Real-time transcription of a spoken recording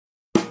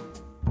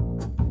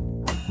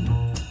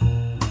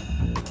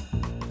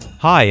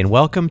Hi, and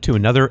welcome to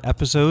another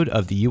episode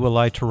of the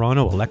ULI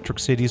Toronto Electric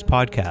Cities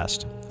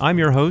podcast. I'm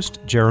your host,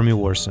 Jeremy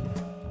Warson.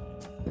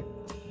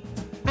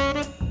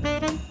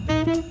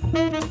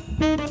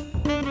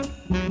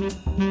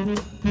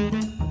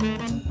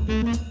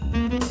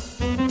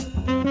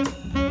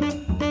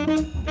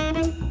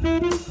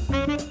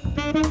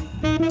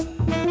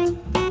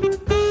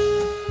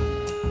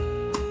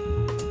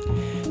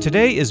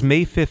 Today is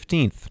May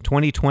 15th,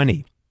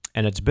 2020.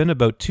 And it's been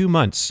about 2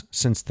 months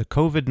since the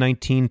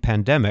COVID-19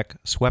 pandemic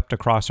swept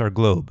across our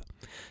globe,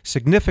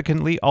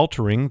 significantly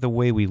altering the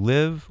way we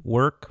live,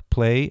 work,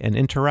 play, and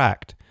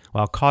interact,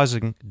 while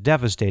causing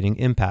devastating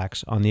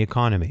impacts on the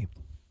economy.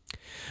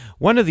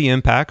 One of the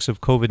impacts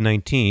of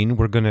COVID-19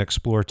 we're going to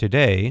explore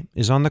today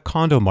is on the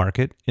condo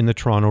market in the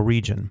Toronto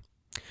region.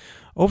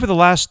 Over the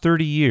last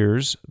 30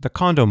 years, the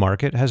condo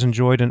market has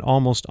enjoyed an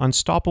almost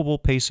unstoppable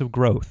pace of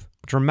growth,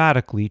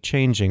 dramatically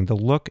changing the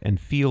look and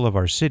feel of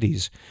our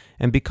cities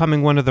and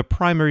becoming one of the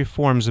primary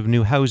forms of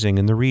new housing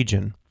in the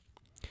region.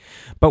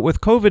 But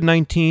with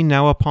COVID-19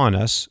 now upon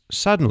us,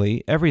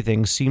 suddenly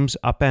everything seems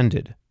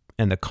upended,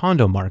 and the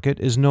condo market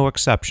is no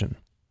exception.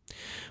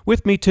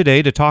 With me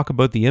today to talk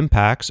about the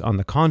impacts on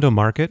the condo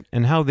market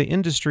and how the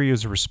industry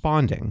is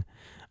responding,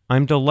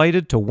 I'm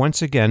delighted to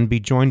once again be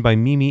joined by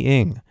Mimi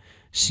Ng,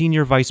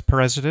 Senior Vice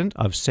President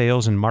of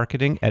Sales and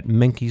Marketing at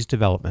Menkes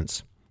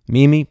Developments.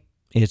 Mimi,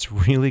 it's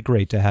really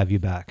great to have you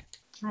back.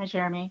 Hi,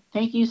 Jeremy.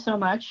 Thank you so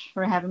much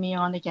for having me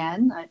on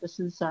again. This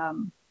is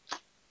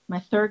my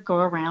third go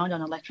around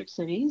on Electric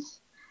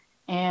Cities,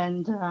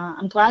 and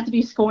I'm glad to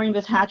be scoring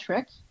this hat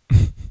trick,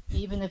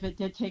 even if it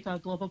did take a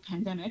global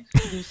pandemic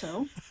to do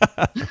so.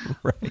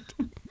 Right.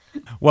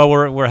 Well,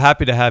 we're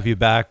happy to have you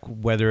back,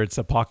 whether it's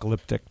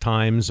apocalyptic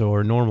times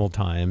or normal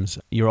times.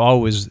 You're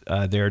always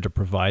there to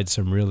provide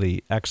some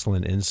really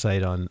excellent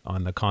insight on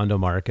the condo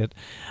market.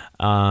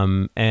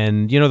 And,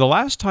 the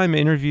last time I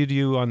interviewed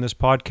you on this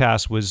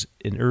podcast was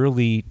in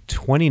early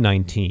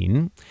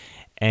 2019,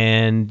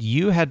 and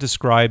you had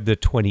described the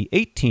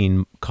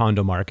 2018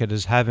 condo market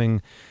as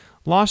having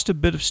lost a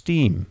bit of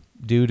steam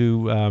due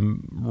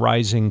to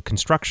rising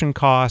construction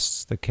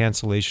costs, the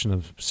cancellation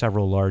of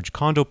several large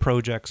condo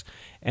projects,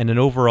 and an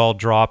overall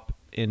drop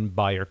in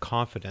buyer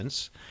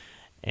confidence.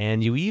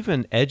 And you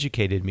even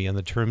educated me on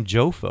the term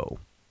JOFO,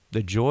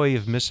 the joy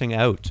of missing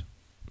out,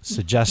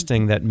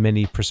 suggesting that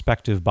many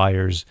prospective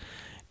buyers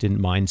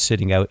didn't mind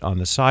sitting out on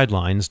the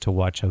sidelines to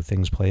watch how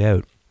things play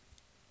out.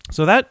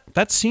 So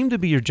that seemed to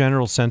be your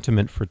general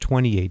sentiment for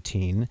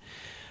 2018.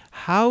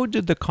 How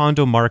did the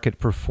condo market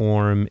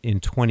perform in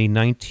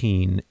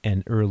 2019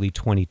 and early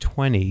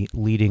 2020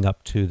 leading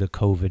up to the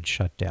COVID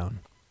shutdown?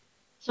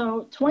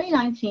 So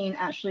 2019,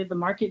 actually, the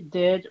market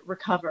did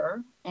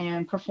recover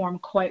and perform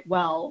quite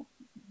well.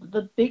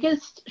 The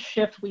biggest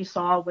shift we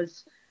saw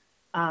was,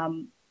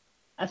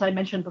 as I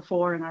mentioned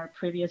before in our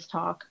previous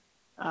talk,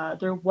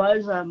 there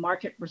was a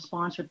market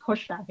response or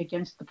pushback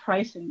against the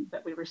pricing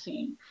that we were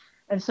seeing.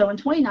 And so in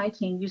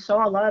 2019, you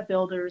saw a lot of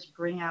builders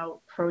bring out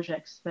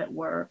projects that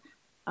were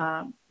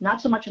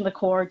not so much in the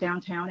core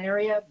downtown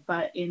area,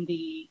 but in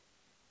the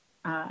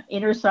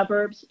inner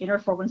suburbs, inner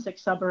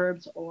 416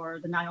 suburbs, or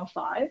the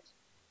 905.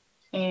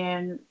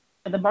 And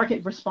the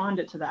market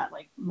responded to that.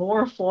 Like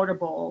more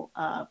affordable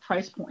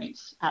price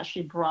points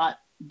actually brought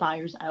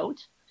buyers out.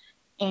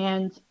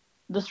 And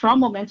the strong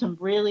momentum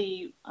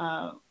really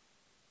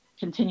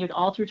continued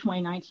all through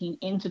 2019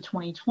 into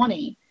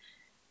 2020.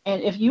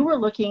 And if you were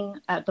looking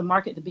at the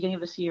market at the beginning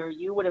of this year,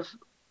 you would have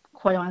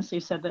quite honestly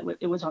said that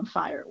it was on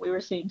fire. We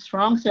were seeing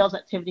strong sales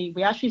activity.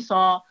 We actually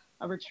saw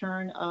a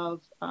return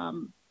of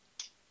some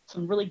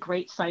really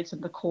great sites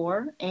in the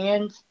core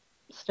and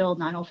still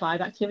 905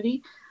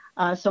 activity.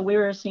 So we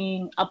were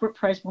seeing upward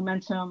price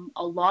momentum,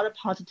 a lot of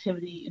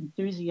positivity,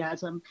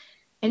 enthusiasm.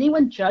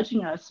 Anyone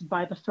judging us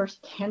by the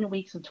first 10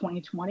 weeks of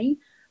 2020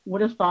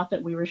 would have thought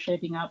that we were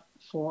shaping up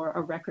for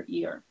a record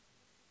year.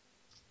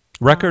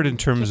 Record in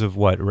terms of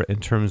what? In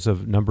terms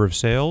of number of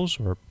sales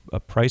or a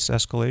price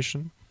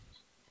escalation?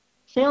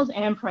 Sales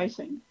and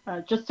pricing.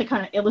 Just to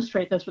kind of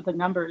illustrate this with the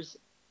numbers,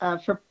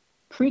 for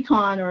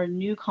pre-con or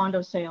new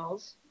condo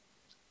sales,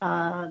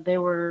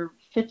 there were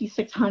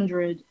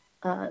 5,600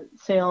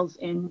 sales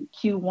in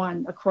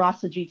Q1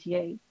 across the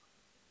GTA,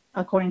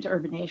 according to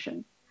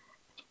Urbanation.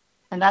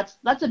 And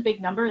that's a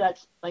big number.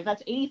 That's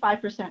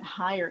 85%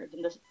 higher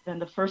than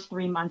the first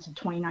 3 months of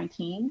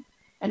 2019,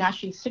 and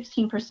actually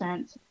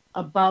 16%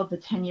 above the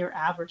 10-year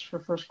average for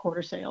first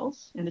quarter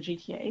sales in the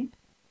GTA.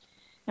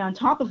 Now, on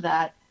top of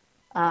that,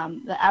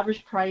 the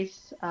average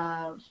price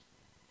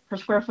per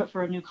square foot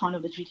for a new condo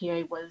in the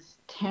GTA was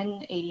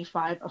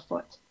 $1,085 a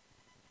foot,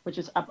 which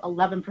is up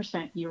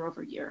 11% year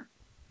over year.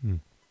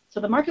 So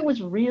the market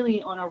was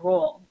really on a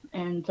roll,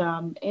 and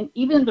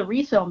even in the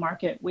resale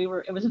market,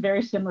 it was a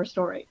very similar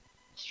story.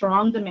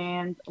 Strong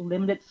demand,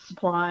 limited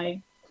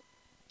supply.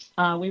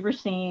 We were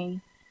seeing,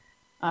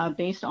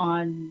 based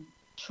on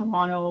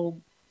Toronto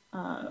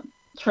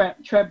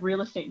TREB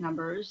real estate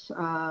numbers,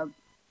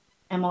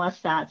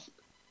 MLS stats,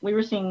 we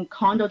were seeing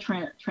condo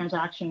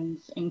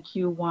transactions in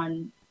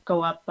Q1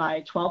 go up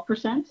by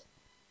 12%,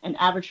 and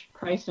average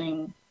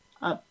pricing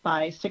up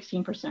by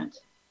 16%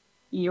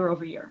 year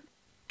over year.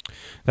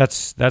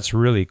 That's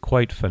really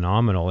quite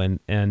phenomenal.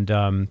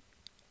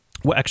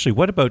 Well, actually,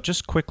 what about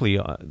just quickly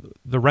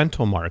the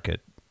rental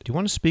market? Do you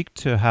want to speak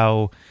to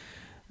how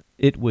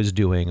it was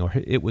doing or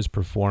it was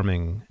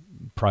performing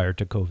prior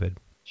to COVID?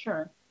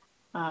 Sure.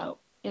 Uh,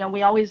 we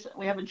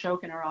have a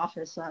joke in our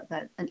office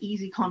that an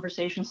easy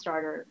conversation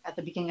starter at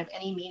the beginning of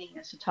any meeting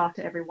is to talk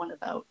to everyone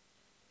about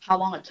how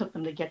long it took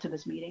them to get to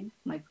this meeting,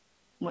 like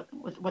what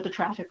the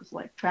traffic was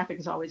like. Traffic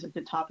is always a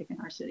good topic in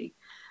our city.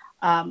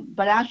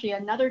 But actually,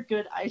 another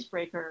good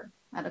icebreaker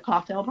at a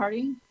cocktail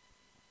party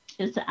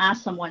is to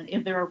ask someone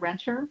if they're a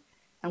renter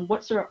and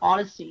what sort of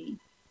odyssey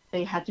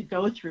they had to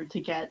go through to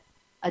get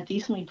a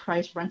decently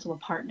priced rental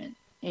apartment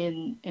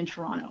in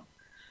Toronto.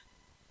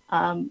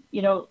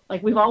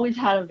 Like we've always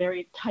had a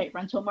very tight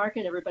rental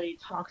market. Everybody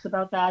talks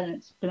about that, and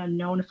it's been a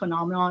known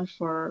phenomenon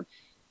for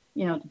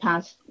the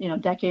past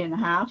decade and a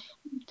half,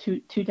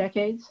 two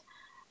decades.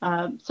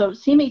 So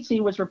CMHC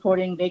was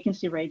reporting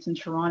vacancy rates in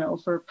Toronto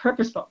for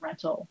purpose-built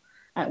rental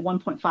at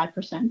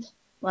 1.5%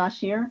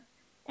 last year,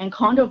 and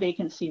condo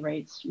vacancy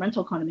rates,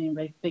 rental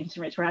condominium vacancy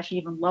rates, were actually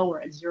even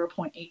lower at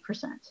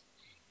 0.8%.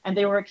 And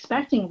they were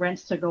expecting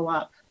rents to go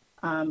up,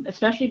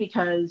 especially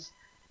because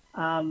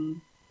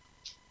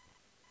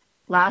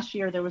last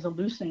year there was a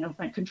loosening of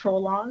rent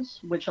control laws,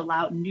 which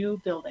allowed new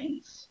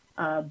buildings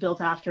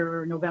built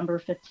after November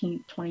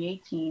 15th,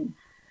 2018,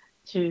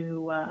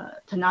 to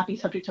not be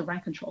subject to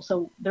rent control.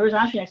 So there was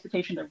actually an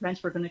expectation that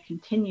rents were going to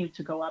continue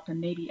to go up and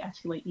maybe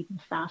escalate even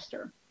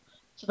faster.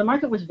 So the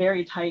market was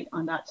very tight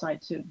on that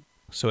side too.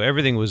 So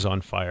everything was on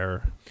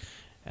fire.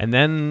 And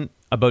then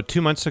about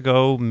 2 months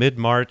ago,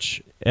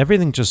 mid-March,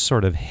 everything just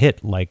sort of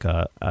hit like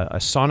a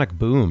sonic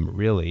boom,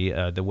 really,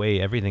 the way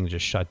everything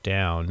just shut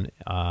down.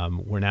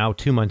 We're now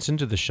 2 months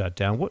into the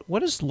shutdown.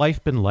 What has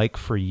life been like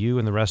for you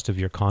and the rest of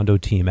your condo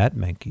team at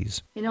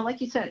Menkes?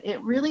 Like you said,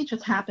 it really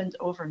just happened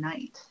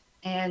overnight.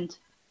 And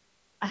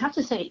I have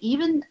to say,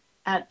 even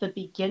at the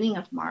beginning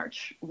of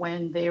March,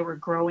 when there were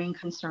growing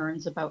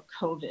concerns about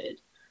COVID,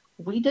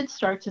 we did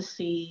start to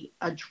see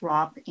a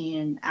drop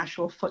in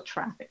actual foot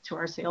traffic to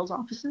our sales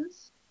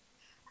offices.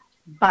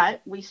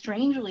 But we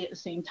strangely at the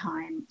same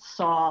time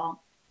saw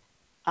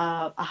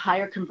a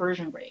higher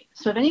conversion rate.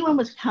 So if anyone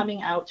was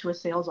coming out to a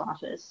sales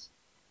office,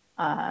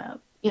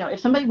 if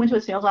somebody went to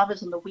a sales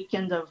office on the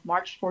weekend of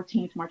March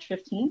 14th, March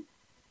 15th,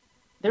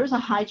 there was a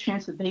high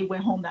chance that they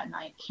went home that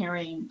night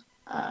carrying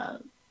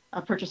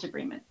a purchase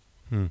agreement.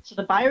 So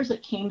the buyers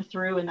that came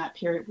through in that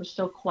period were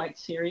still quite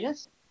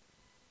serious.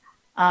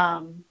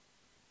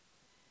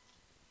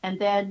 And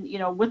then,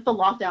 with the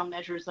lockdown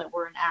measures that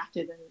were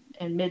enacted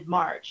in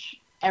mid-March,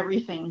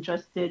 everything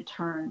just did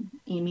turn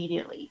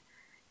immediately.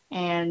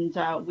 And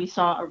we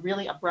saw a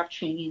really abrupt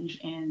change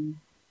in,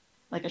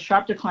 like, a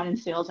sharp decline in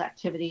sales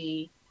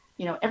activity.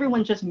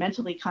 Everyone just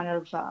mentally kind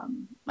of,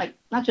 like,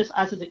 not just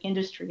us as an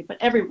industry, but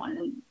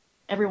everyone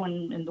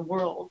in the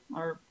world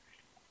or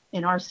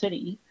in our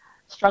city,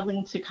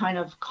 struggling to kind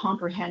of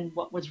comprehend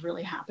what was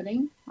really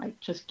happening, like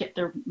just get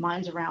their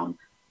minds around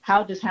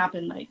how this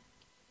happened. Like,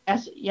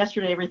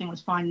 yesterday everything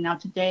was fine. Now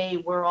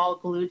today we're all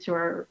glued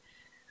to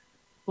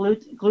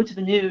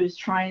the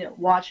news,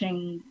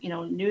 watching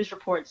news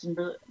reports and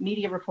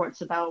media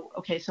reports about,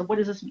 okay, so what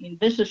does this mean?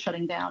 This is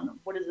shutting down.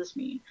 What does this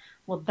mean?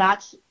 Well,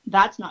 that's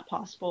not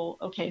possible.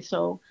 Okay,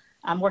 so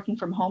I'm working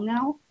from home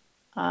now,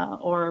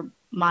 or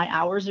my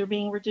hours are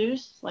being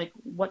reduced. Like,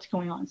 what's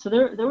going on? So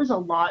there was a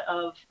lot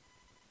of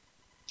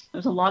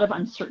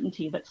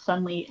uncertainty that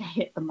suddenly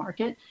hit the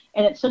market,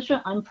 and it's such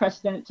an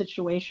unprecedented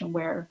situation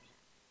where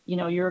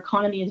your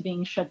economy is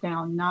being shut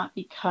down, not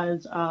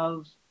because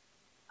of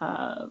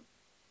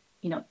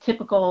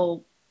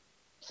typical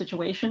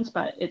situations,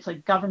 but it's a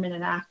government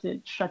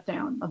enacted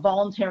shutdown, a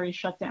voluntary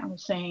shutdown,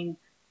 saying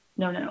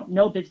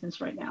no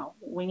business right now.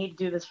 We need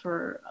to do this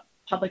for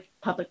public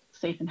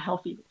safe and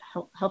healthy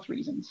health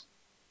reasons.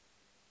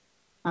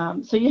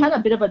 So you had a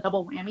bit of a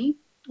double whammy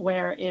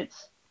where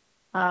it's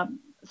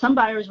some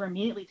buyers were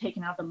immediately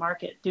taken out of the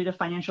market due to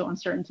financial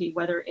uncertainty,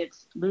 whether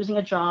it's losing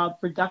a job,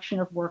 reduction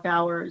of work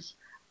hours,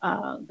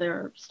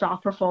 their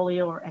stock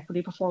portfolio or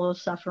equity portfolio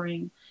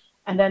suffering.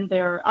 And then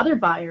there are other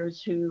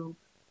buyers who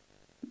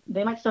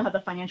they might still have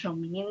the financial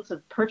means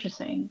of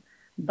purchasing,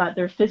 but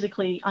they're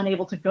physically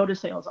unable to go to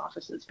sales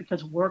offices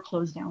because we're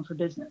closed down for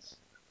business.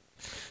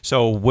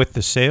 So with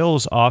the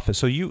sales office,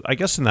 so I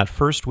guess in that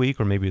first week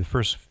or maybe the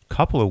first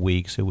couple of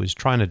weeks, it was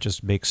trying to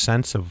just make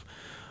sense of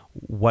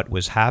what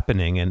was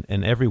happening,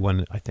 and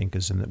everyone, I think,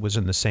 was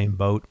in the same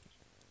boat.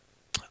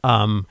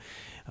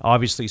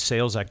 Obviously,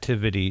 sales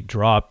activity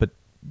dropped, but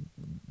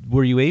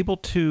were you able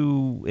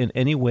to, in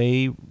any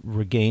way,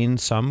 regain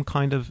some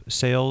kind of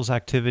sales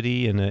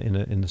activity in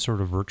the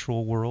sort of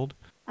virtual world?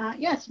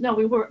 Yes, no,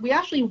 we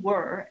actually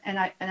were, and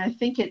I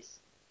think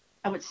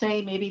I would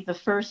say maybe the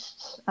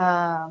first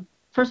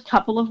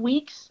couple of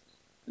weeks,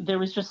 there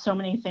was just so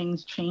many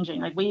things changing.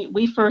 Like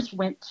we first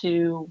went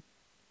to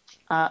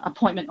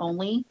appointment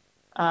only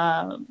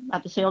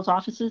at the sales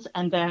offices,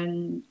 and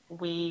then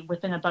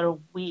within about a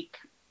week,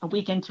 a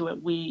week into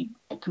it, we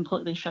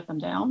completely shut them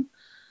down.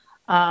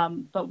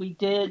 But we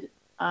did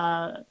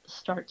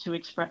start to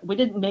express. We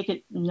didn't make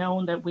it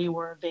known that we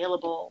were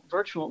available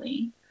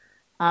virtually.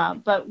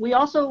 But we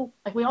also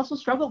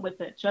struggled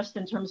with it just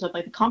in terms of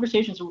like the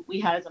conversations we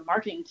had as a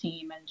marketing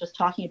team and just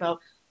talking about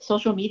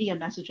social media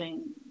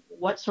messaging.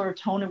 What sort of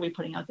tone are we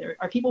putting out there?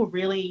 Are people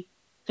really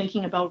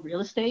thinking about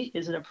real estate?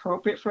 Is it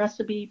appropriate for us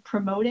to be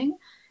promoting?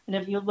 And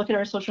if you look at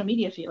our social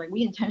media feed, like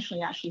we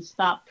intentionally actually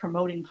stopped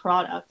promoting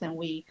product and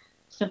we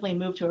simply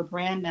moved to a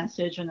brand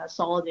message and a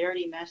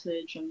solidarity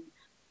message, and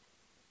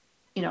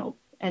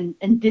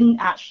and didn't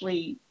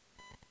actually,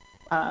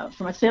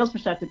 from a sales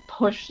perspective,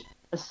 push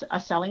a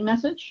selling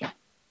message.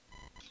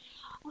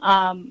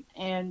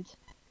 And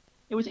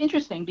it was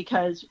interesting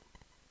because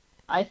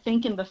I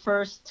think in the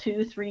first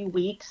 2-3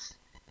 weeks,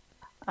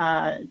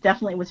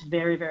 definitely was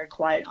very, very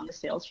quiet on the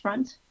sales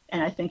front.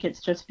 And I think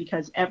it's just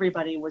because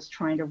everybody was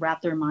trying to wrap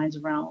their minds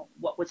around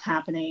what was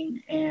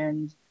happening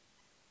and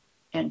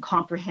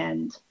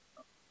comprehend,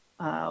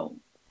 trying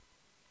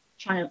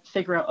to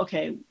figure out,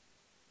 okay,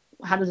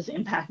 how does this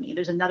impact me?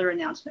 There's another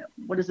announcement.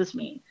 What does this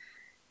mean?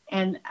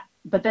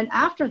 But then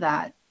after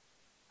that,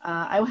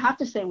 I would have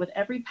to say with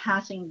every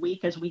passing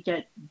week, as we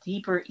get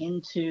deeper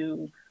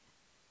into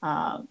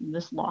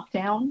this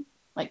lockdown,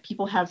 like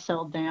people have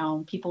settled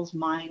down, people's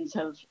minds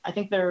have, I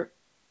think their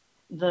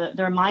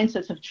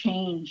mindsets have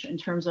changed in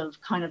terms of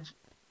kind of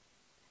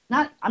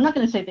I'm not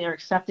going to say they're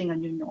accepting a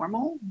new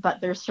normal,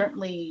 but they're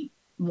certainly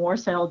more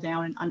settled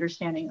down and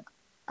understanding,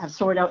 have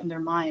sorted out in their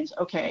minds,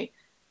 okay,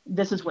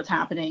 this is what's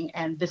happening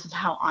and this is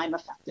how I'm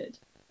affected.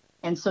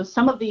 And so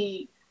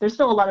there's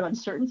still a lot of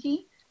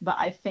uncertainty, but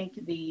I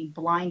think the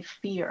blind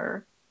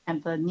fear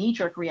and the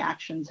knee-jerk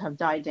reactions have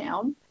died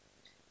down.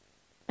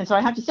 And so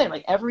I have to say,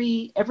 like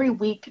every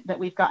week that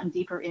we've gotten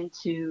deeper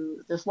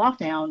into this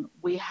lockdown,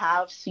 we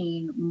have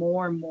seen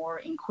more and more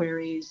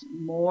inquiries,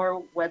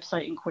 more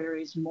website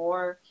inquiries,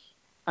 more.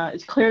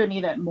 It's clear to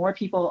me that more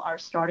people are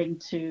starting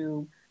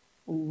to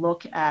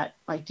look at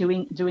like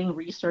doing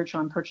research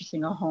on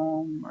purchasing a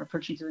home or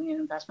purchasing an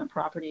investment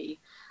property.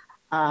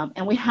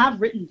 And we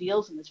have written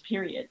deals in this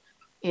period.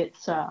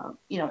 It's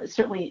it's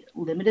certainly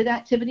limited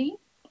activity.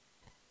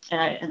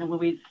 And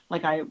when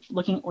I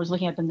was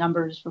looking at the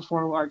numbers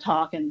before our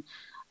talk, and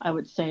I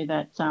would say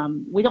that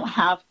we don't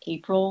have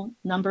April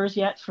numbers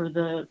yet for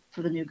the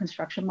new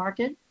construction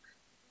market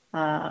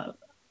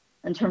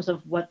in terms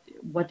of what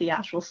the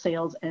actual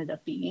sales ended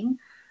up being.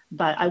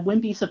 But I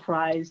wouldn't be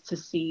surprised to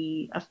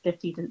see a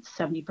 50 to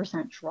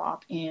 70%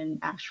 drop in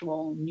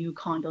actual new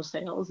condo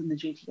sales in the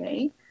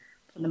GTA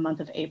for the month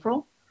of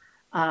April.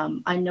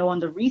 I know on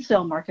the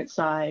resale market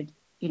side,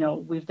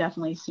 we've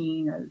definitely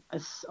seen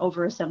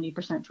over a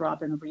 70%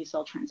 drop in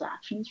resale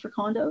transactions for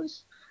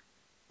condos.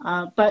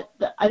 But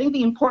I think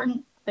the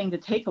important thing to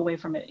take away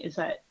from it is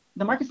that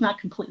the market's not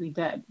completely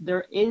dead.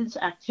 There is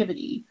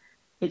activity.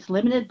 It's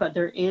limited, but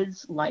there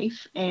is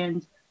life.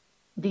 And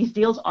these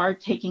deals are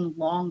taking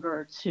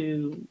longer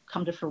to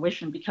come to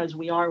fruition because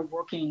we are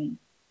working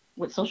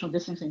with social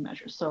distancing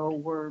measures. So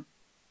we're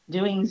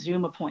doing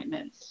Zoom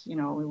appointments.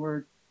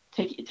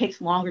 It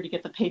takes longer to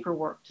get the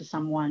paperwork to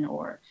someone,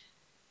 or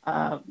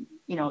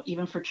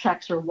even for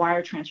checks or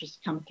wire transfers to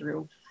come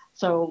through.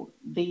 So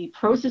the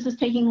process is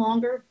taking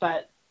longer,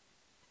 but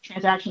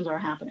transactions are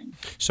happening.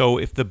 So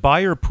if the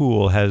buyer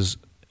pool has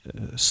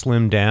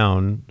slimmed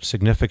down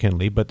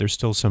significantly, but there's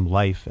still some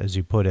life, as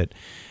you put it,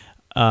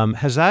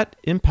 has that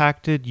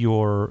impacted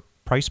your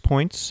price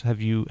points? Have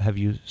you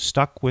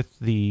stuck with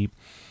the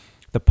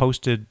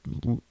posted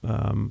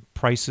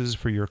prices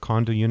for your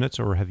condo units,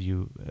 or have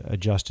you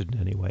adjusted in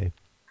any way?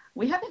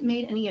 We haven't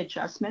made any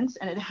adjustments,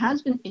 and it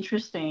has been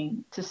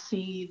interesting to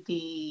see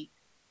the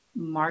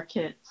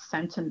market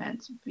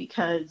sentiment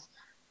because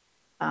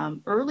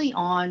early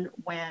on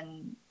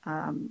when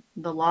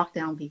the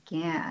lockdown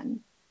began,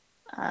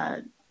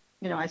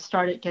 I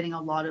started getting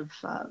a lot of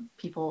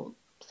people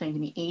saying to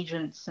me,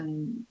 agents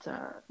and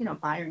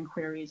buyer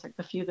inquiries, like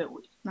the few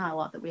not a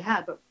lot that we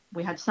had, but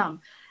we had some,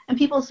 and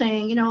people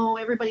saying,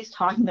 everybody's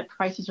talking that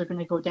prices are going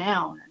to go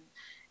down,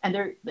 and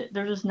there's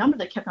this number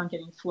that kept on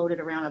getting floated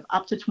around of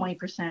up to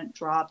 20%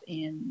 drop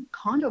in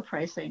condo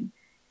pricing,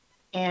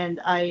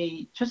 and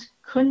I just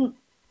couldn't.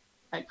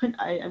 I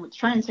would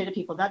try and say to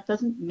people that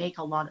doesn't make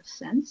a lot of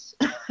sense,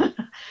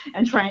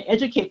 and try and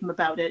educate them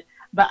about it.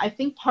 But I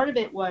think part of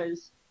it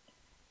was,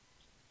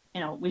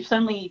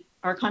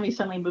 our economy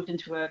suddenly moved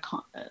into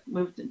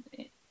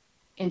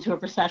a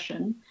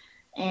recession,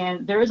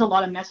 and there is a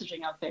lot of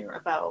messaging out there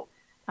about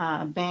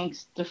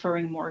banks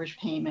deferring mortgage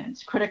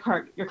payments,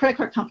 your credit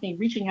card company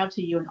reaching out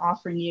to you and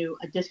offering you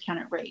a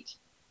discounted rate.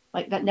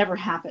 Like that never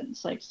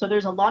happens. So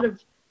there's a lot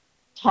of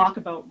talk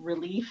about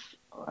relief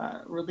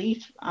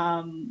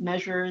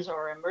measures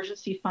or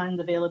emergency fund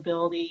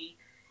availability,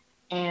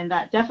 and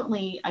that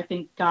definitely, I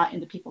think, got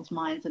into people's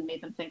minds and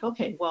made them think,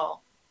 okay,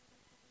 well,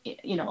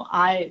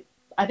 I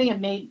think it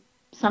made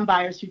some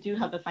buyers who do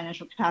have the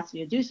financial capacity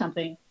to do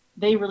something,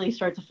 they really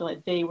started to feel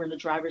like they were in the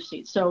driver's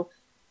seat. So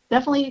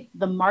definitely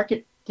the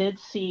market did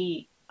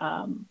see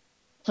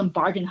some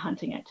bargain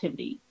hunting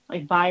activity,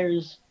 like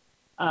buyers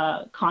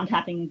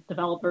contacting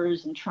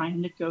developers and trying to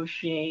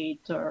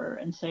negotiate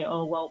and say,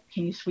 oh, well,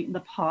 can you sweeten the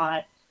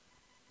pot?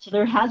 So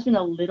there has been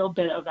a little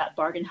bit of that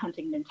bargain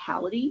hunting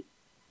mentality,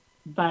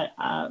 but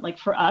like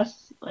for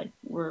us, like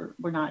we're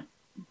not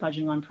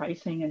budging on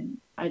pricing, and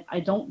I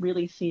don't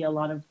really see a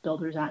lot of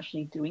builders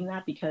actually doing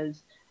that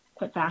because,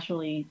 quite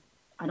factually,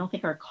 I don't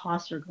think our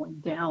costs are going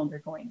down; they're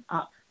going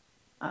up.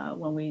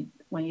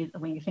 When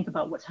you think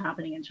about what's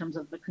happening in terms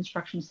of the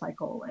construction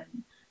cycle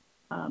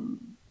um,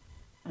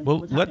 and Well,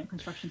 what's happening on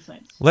construction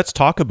sites. let's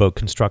talk about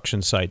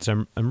construction sites.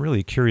 I'm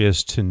really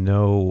curious to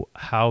know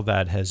how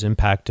that has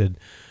impacted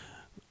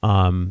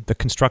the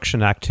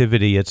construction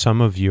activity at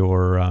some of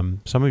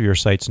your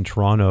sites in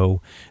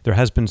Toronto. There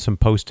has been some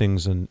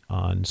postings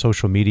on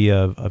social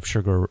media of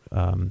Sugar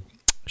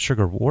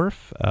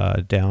Wharf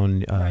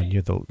down Right.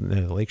 near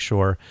the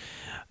lakeshore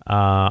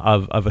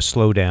of a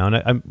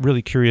slowdown. I'm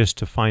really curious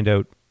to find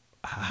out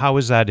how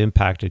has that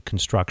impacted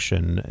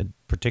construction,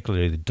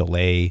 particularly the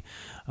delay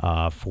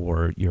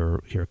for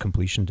your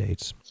completion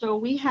dates. So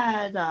we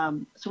had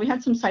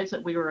some sites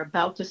that we were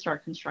about to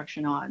start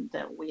construction on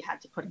that we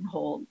had to put on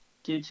hold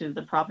due to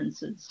the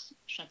province's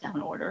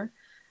shutdown order.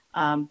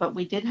 But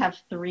we did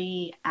have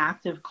 3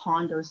 active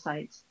condo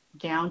sites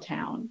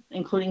downtown,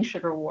 including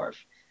Sugar Wharf,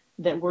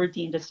 that were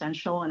deemed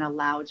essential and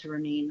allowed to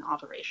remain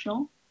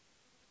operational.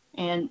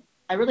 And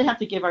I really have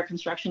to give our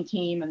construction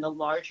team and the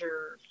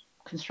larger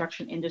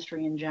construction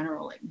industry in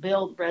general, like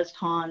Build,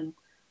 ResCon,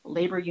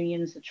 labor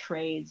unions, the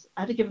trades,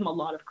 I have to give them a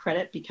lot of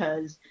credit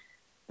because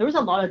there was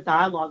a lot of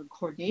dialogue and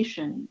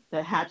coordination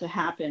that had to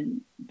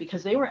happen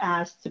because they were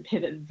asked to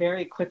pivot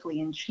very quickly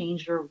and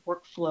change their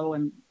workflow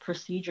and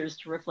procedures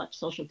to reflect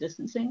social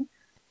distancing.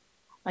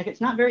 Like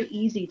it's not very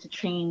easy to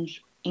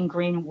change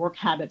ingrained work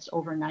habits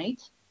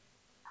overnight.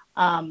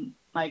 Um,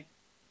 like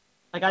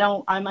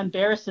I'm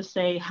embarrassed to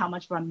say how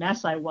much of a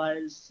mess I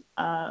was,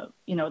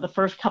 the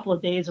first couple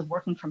of days of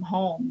working from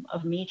home,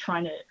 of me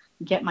trying to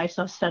get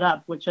myself set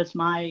up with just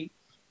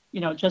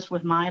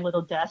with my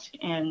little desk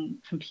and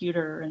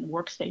computer and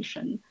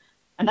workstation.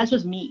 And that's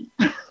just me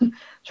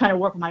trying to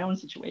work with my own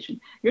situation.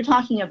 You're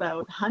talking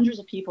about hundreds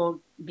of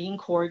people being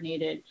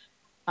coordinated,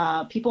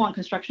 people on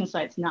construction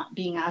sites not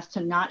being asked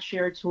to not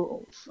share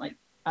tools, like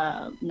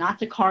not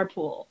to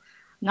carpool,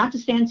 not to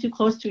stand too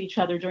close to each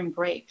other during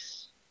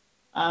breaks.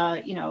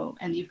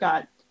 And you've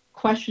got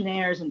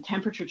questionnaires and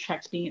temperature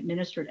checks being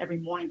administered every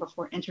morning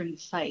before entering the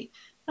site.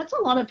 That's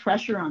a lot of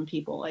pressure on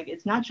people. Like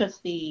it's not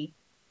just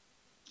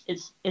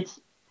it's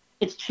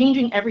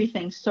changing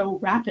everything so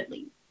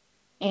rapidly,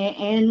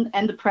 and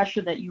the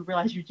pressure that you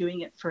realize you're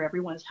doing it for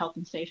everyone's health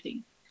and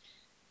safety.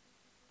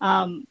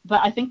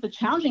 But I think the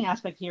challenging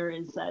aspect here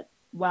is that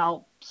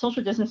while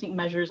social distancing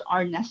measures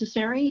are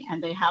necessary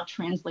and they have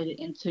translated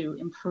into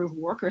improved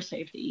worker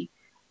safety,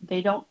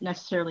 they don't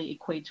necessarily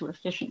equate to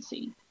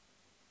efficiency.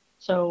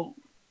 So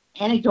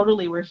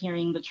anecdotally, we're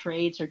hearing the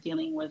trades are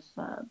dealing with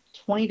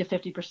 20 to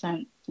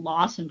 50%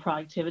 loss in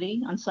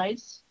productivity on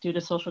sites due to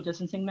social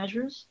distancing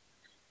measures.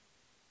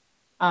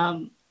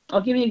 I'll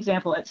give you an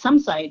example. At some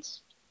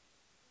sites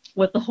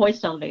with the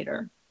hoist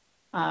elevator,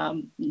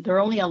 they're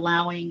only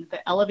allowing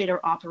the elevator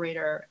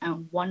operator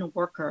and one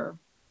worker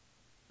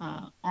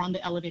on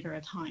the elevator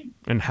at a time.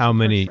 And how So per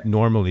many trip.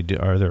 normally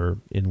are there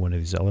in one of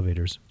these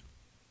elevators?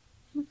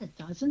 Like a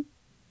dozen,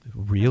 I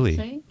would Really?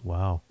 say.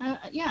 Wow.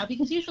 Yeah,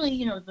 because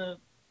usually, the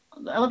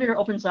elevator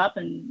opens up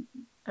and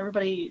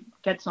everybody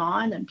gets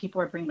on and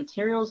people are bringing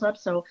materials up.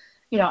 So,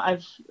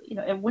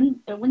 it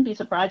wouldn't be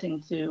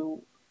surprising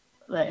to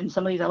that in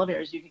some of these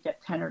elevators you could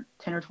get 10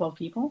 or 12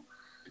 people.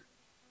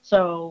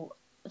 So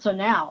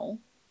now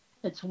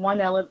it's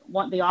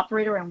the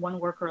operator and one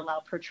worker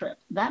allowed per trip.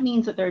 That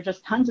means that there are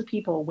just tons of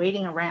people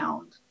waiting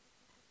around,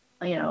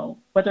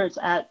 whether it's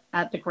at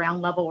the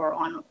ground level or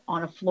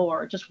on a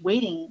floor, just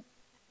waiting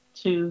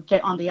to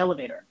get on the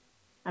elevator.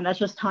 And that's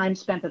just time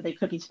spent that they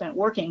could be spent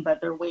working,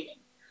 but they're waiting.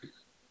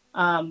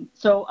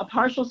 So a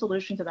partial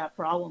solution to that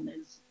problem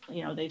is,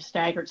 they've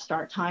staggered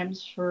start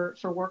times for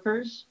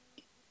workers.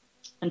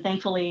 And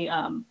thankfully,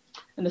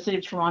 in the city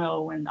of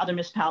Toronto and other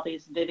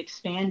municipalities, they've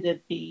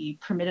expanded the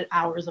permitted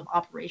hours of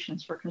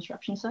operations for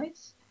construction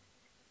sites.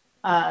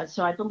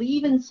 So I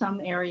believe in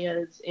some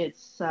areas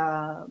it's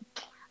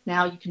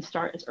now you can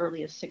start as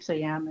early as 6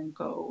 a.m. and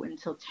go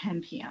until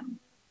 10 p.m.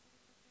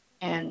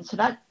 And so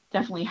that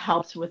definitely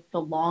helps with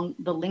the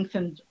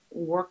lengthened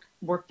work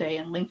day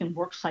and lengthened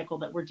work cycle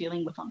that we're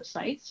dealing with on the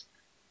sites.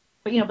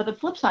 But the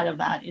flip side of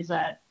that is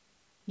that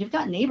you've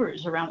got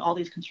neighbors around all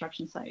these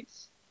construction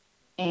sites.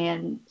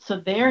 And so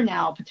they're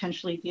now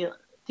potentially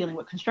dealing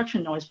with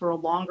construction noise for a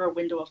longer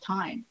window of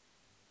time.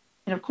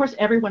 And of course,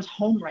 everyone's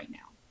home right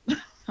now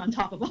on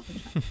top of all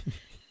of that.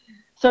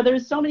 So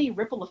there's so many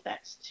ripple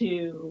effects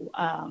to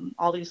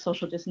all these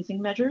social distancing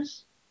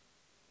measures.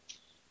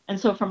 And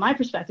so from my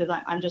perspective,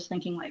 I'm just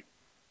thinking like,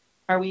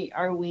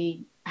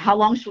 how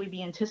long should we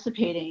be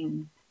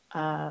anticipating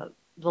the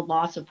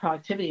loss of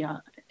productivity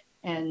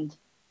and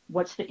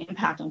what's the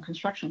impact on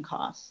construction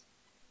costs?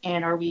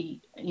 And are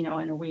we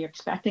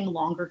expecting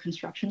longer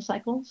construction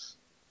cycles?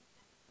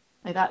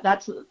 Like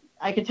that's,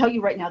 I can tell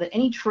you right now that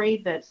any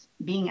trade that's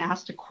being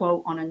asked to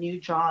quote on a new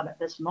job at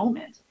this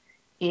moment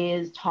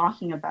is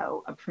talking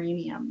about a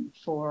premium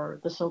for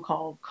the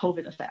so-called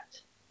COVID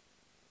effect.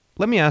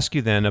 Let me ask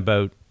you then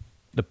about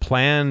the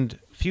planned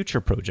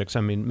future projects.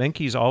 I mean,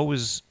 Menkes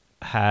always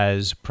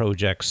has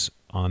projects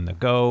on the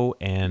go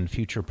and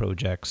future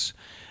projects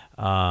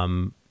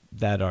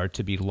that are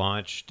to be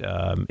launched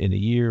in a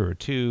year or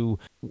two.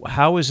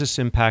 How has this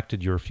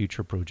impacted your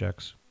future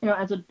projects?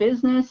 As a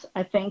business,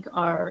 I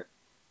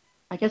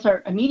guess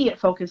our immediate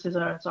focus is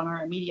on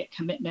our immediate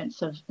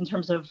commitments in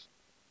terms of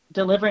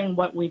delivering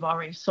what we've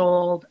already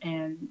sold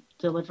and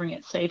delivering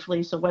it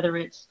safely. So whether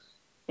it's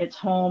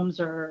homes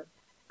or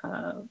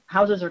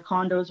houses or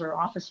condos or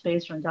office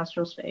space or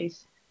industrial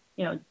space,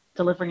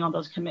 delivering on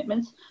those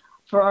commitments.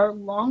 For our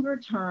longer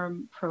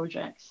term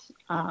projects,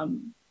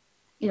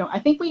 I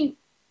think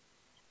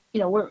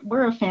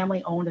we're a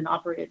family owned and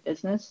operated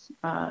business,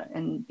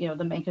 and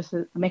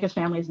the Menkes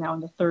family is now in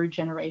the third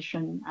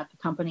generation at the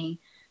company,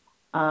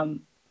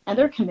 and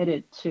they're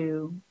committed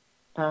to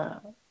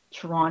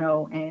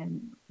Toronto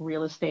and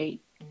real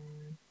estate.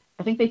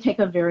 I think they take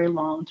a very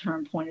long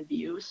term point of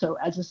view. So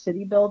as a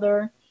city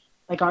builder,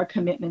 like our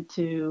commitment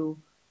to,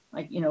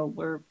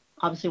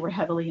 we're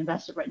heavily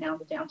invested right now in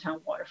the downtown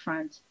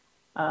waterfront.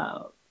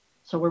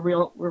 So we're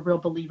real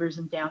believers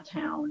in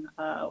downtown.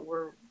 I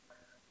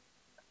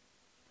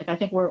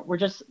think we're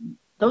just,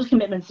 those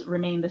commitments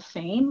remain the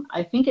same.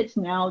 I think it's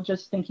now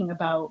just thinking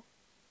about,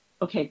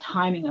 okay,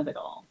 timing of it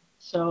all.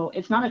 So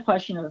it's not a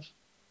question of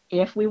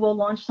if we will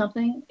launch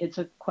something, it's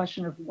a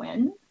question of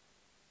when.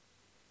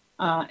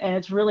 And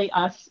it's really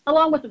us,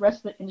 along with the rest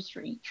of the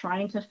industry,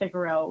 trying to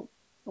figure out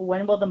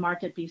when will the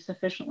market be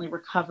sufficiently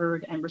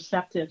recovered and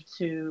receptive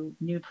to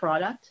new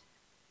product.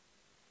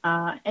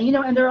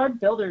 And there are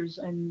builders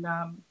in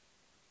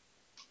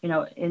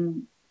the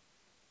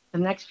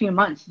next few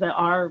months that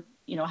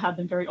have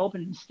been very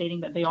open in stating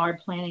that they are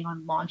planning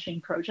on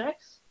launching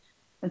projects.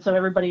 And so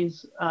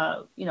everybody's,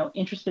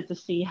 interested to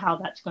see how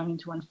that's going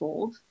to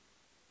unfold.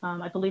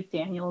 I believe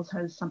Daniels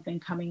has something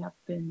coming up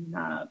in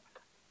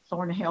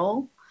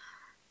Thornhill,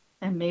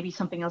 and maybe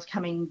something else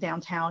coming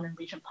downtown in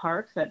Regent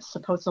Park that's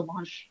supposed to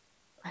launch,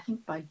 I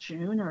think, by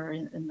June or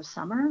in the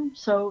summer.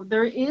 So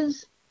there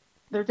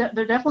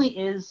definitely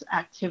is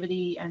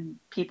activity and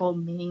people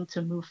meaning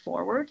to move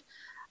forward.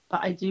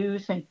 But I do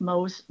think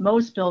most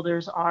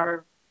builders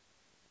are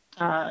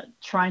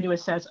trying to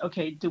assess,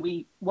 okay,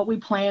 what we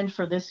planned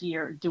for this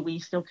year, do we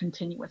still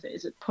continue with it?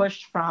 Is it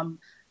pushed from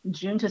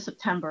June to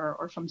September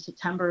or from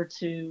September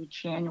to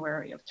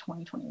January of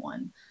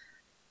 2021?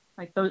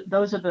 Like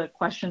those are the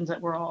questions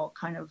that we're all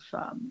kind of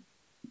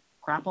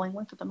grappling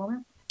with at the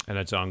moment. And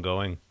it's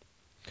ongoing.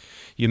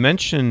 You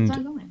mentioned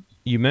that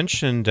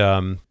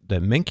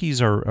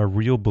Menkes are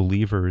real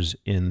believers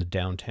in the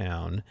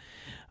downtown.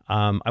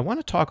 I want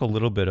to talk a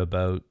little bit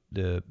about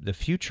the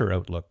future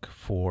outlook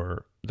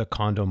for the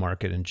condo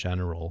market in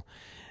general.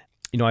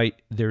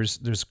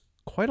 There's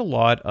quite a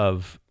lot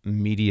of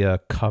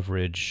media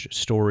coverage,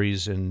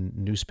 stories in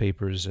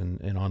newspapers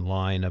and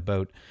online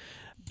about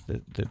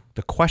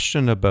the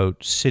question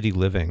about city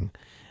living,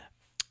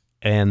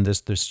 and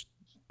this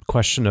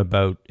question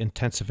about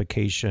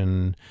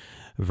intensification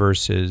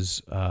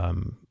versus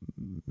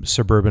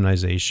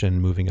suburbanization,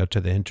 moving out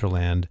to the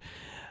hinterland.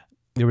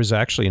 There was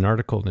actually an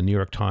article in the New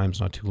York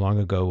Times not too long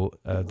ago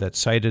that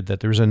cited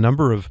that there's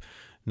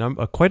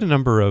quite a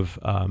number of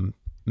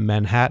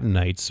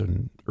Manhattanites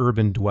and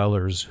urban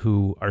dwellers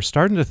who are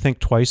starting to think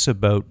twice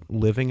about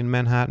living in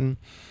Manhattan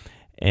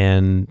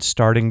and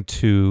starting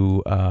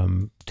to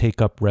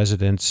take up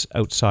residence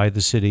outside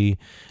the city.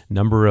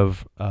 Number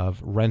of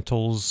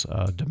rentals,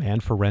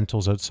 demand for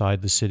rentals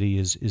outside the city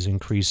is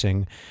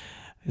increasing,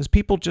 as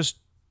people just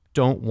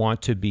don't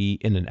want to be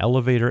in an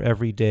elevator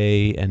every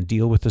day and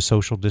deal with the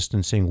social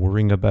distancing,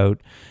 worrying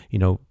about,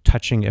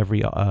 touching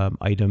every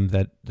item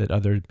that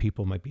other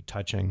people might be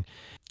touching.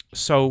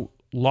 So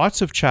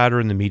lots of chatter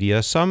in the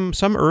media. Some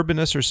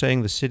urbanists are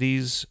saying the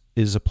cities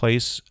is a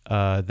place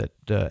that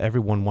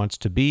everyone wants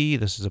to be.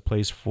 This is a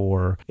place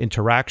for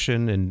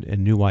interaction and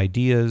new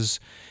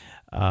ideas.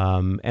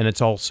 And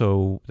it's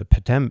also the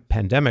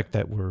pandemic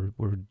that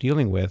we're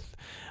dealing with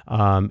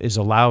is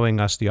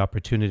allowing us the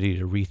opportunity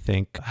to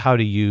rethink how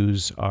to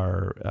use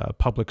our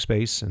public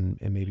space and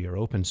maybe our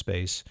open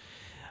space.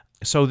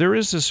 So there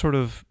is this sort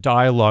of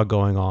dialogue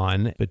going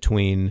on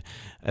between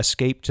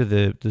escape to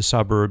the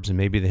suburbs and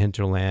maybe the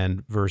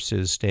hinterland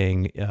versus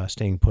staying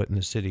put in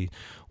the city.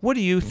 What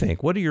do you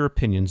think? What are your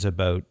opinions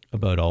about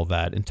all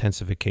that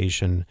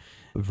intensification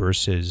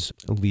versus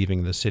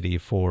leaving the city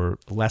for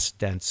less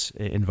dense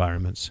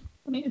environments?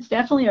 I mean, it's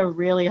definitely a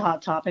really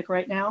hot topic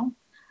right now.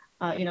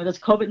 Does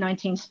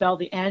COVID-19 spell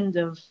the end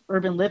of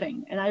urban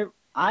living? And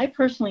I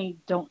personally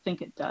don't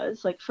think it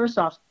does. Like, first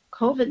off,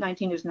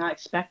 COVID-19 is not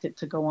expected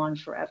to go on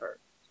forever.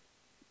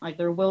 Like,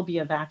 there will be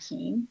a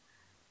vaccine.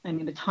 I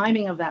mean, the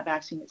timing of that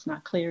vaccine is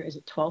not clear. Is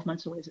it 12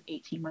 months away? Is it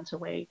 18 months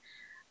away?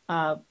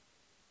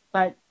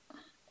 But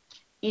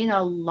in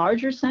a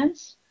larger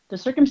sense, the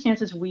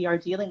circumstances we are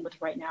dealing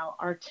with right now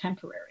are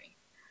temporary.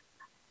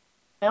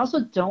 I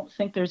also don't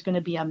think there's going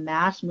to be a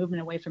mass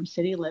movement away from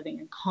city living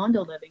and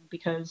condo living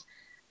because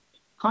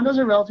condos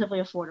are relatively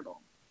affordable.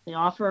 They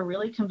offer a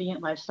really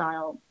convenient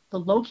lifestyle. They're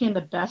located in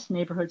the best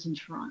neighborhoods in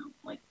Toronto.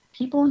 Like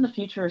people in the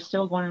future are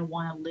still going to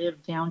want to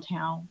live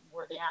downtown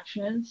where the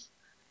action is.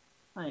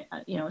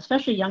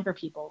 Especially younger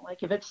people.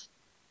 Like if it's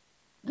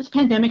this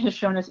pandemic has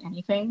shown us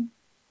anything,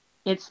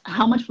 it's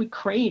how much we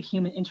crave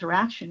human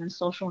interaction and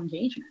social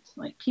engagement.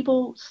 Like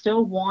people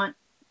still want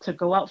to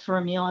go out for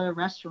a meal at a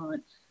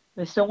restaurant.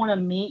 They still want to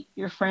meet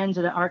your friends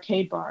at an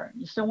arcade bar.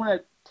 You still want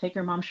to take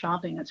your mom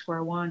shopping at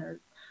Square One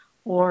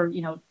or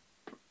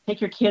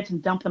take your kids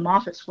and dump them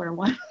off at Square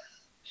One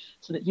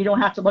so that you don't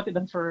have to look at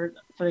them for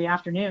the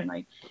afternoon.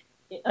 Like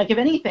if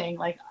anything,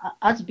 like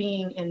us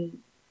being in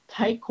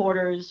tight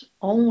quarters,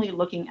 only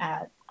looking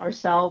at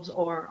ourselves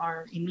or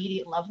our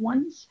immediate loved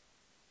ones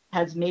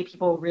has made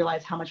people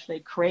realize how much they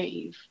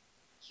crave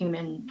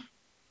human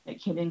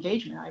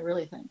engagement, I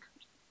really think.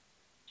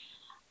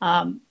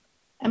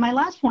 And my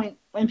last point,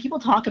 when people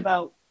talk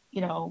about,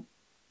 don't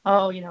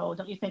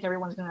you think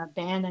everyone's going to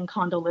abandon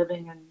condo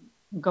living and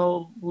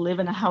go live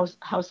in a house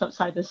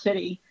outside the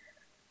city?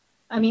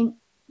 I mean,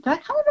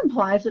 that kind of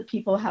implies that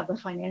people have the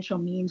financial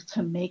means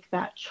to make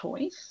that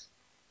choice.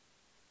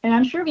 And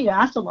I'm sure if you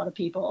asked a lot of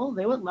people,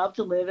 they would love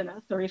to live in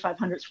a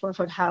 3,500 square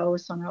foot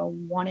house on a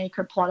 1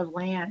 acre plot of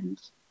land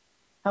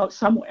out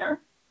somewhere.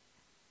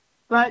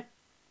 But,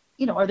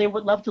 or they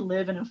would love to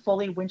live in a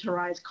fully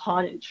winterized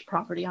cottage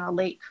property on a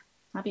lake.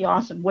 That'd be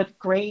awesome with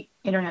great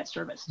internet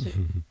service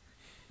too.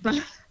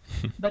 But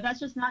that's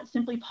just not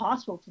simply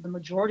possible for the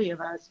majority of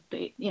us,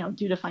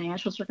 due to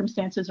financial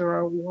circumstances or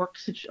a work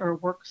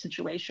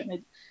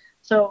situation.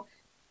 So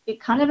it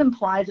kind of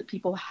implies that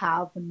people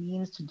have the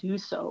means to do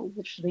so,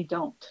 which they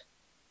don't.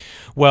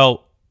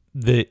 Well,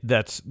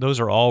 those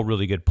are all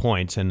really good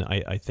points, and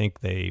I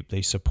think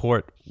they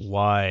support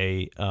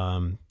why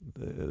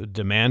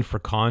demand for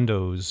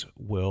condos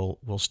will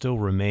still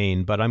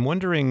remain. But I'm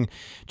wondering,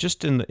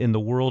 just in the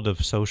world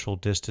of social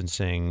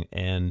distancing,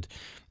 and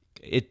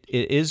it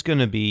is going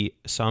to be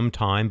some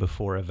time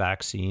before a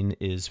vaccine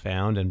is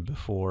found and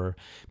before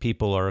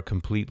people are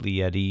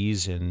completely at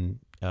ease and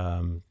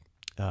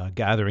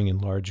gathering in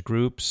large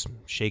groups,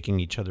 shaking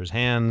each other's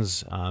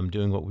hands,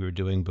 doing what we were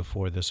doing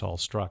before this all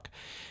struck.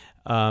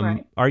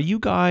 Right. Are you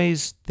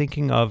guys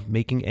thinking of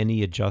making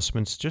any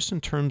adjustments just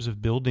in terms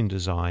of building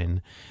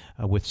design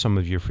with some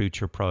of your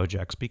future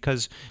projects?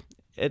 Because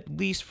at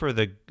least for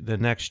the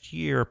next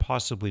year,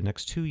 possibly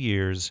next 2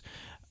 years,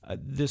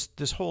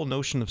 this whole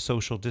notion of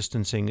social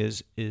distancing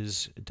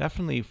is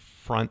definitely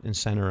front and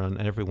center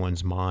on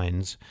everyone's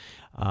minds,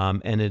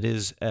 and it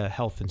is a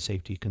health and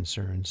safety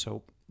concern.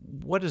 So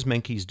what is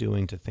Menkes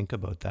doing to think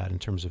about that in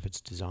terms of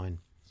its design?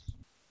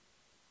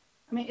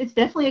 I mean, it's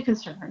definitely a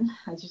concern.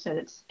 As you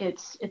said,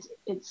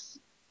 it's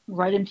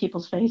right in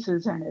people's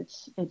faces, and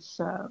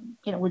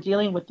we're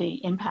dealing with the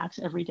impacts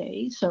every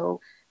day. So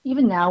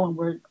even now,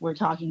 when we're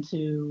talking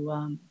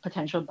to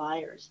potential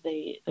buyers,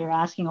 they're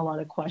asking a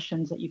lot of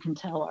questions that you can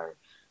tell are,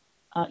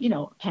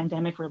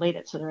 pandemic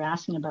related. So they're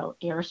asking about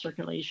air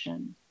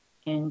circulation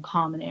in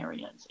common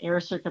areas, air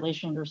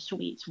circulation in their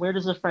suites. Where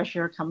does the fresh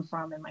air come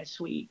from in my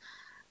suite?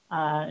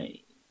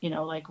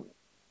 Like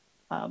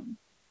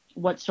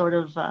what sort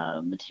of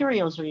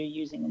materials are you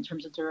using in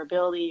terms of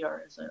durability,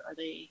 or are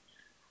they,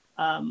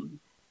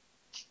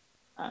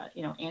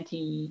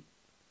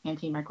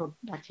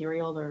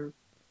 antimicrobacterial or,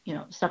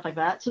 stuff like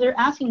that. So they're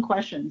asking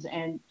questions,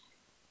 and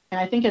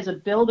I think as a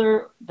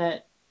builder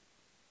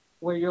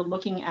where you're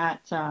looking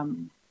at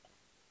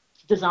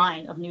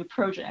design of new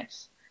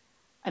projects,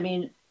 I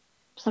mean,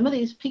 some of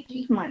these, keep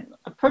in mind,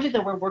 a project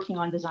that we're working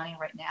on designing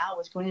right now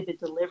is going to be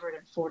delivered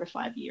in 4 to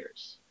 5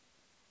 years.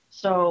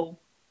 So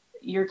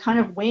you're kind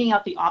of weighing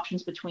out the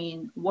options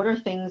between what are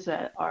things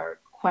that are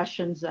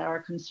questions that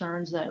are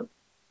concerns that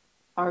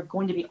are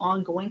going to be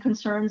ongoing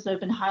concerns that have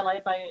been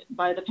highlighted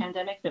by the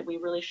pandemic that we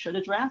really should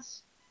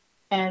address,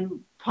 and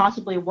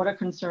possibly what are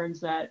concerns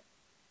that,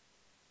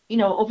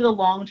 over the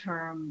long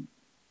term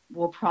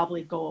will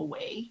probably go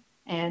away.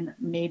 And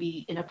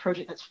maybe in a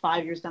project that's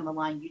 5 years down the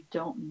line, you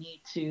don't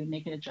need to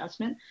make an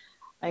adjustment.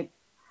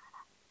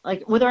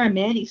 Like with our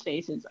amenity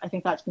spaces, I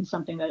think that's been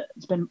something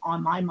that's been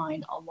on my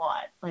mind a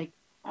lot. Like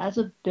as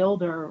a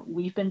builder,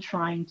 we've been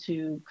trying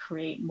to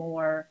create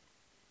more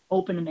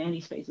open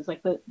amenity spaces.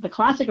 Like the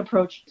classic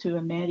approach to an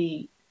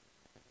amenity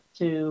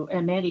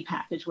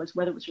package was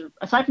whether it was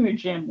aside from your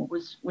gym,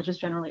 which is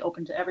generally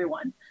open to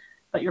everyone,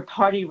 but your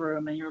party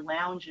room and your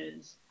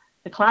lounges,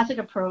 the classic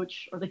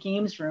approach, or the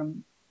games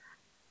room,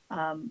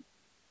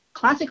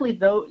 traditionally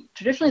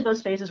those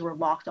spaces were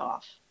locked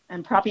off,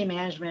 and property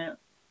management,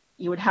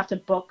 you would have to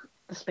book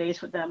the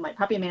space with them. Like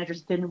property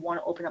managers didn't want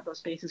to open up those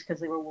spaces because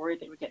they were worried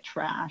they would get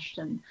trashed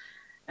and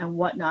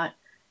whatnot.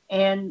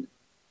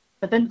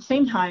 But then at the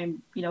same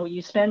time,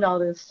 you spend all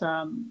this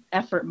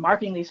effort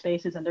marketing these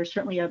spaces, and there's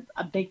certainly a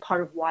big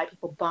part of why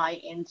people buy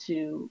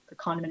into the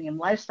condominium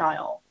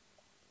lifestyle.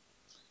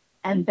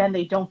 and then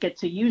they don't get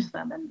to use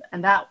them.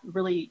 And that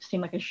really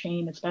seemed like a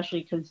shame,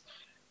 especially because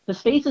the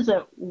spaces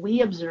that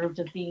we observed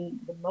as being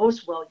the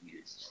most well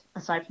used,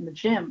 aside from the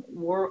gym,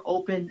 were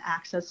open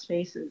access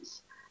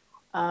spaces.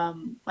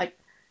 Like,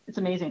 it's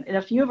amazing. In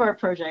a few of our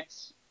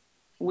projects,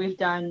 we've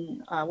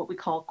done what we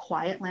call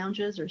quiet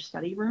lounges or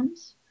study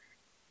rooms.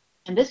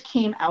 And this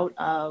came out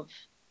of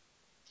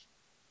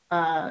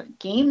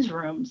games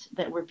rooms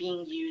that were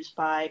being used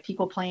by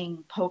people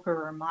playing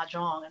poker or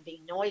mahjong and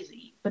being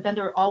noisy. But then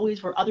there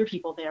always were other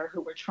people there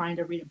who were trying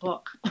to read a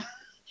book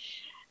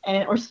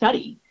and or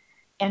study.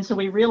 And so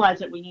we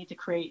realized that we need to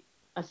create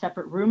a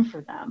separate room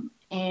for them.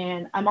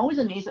 And I'm always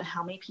amazed at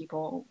how many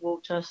people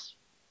will just,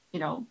 you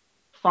know,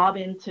 fob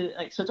into,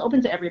 like, so it's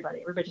open to everybody.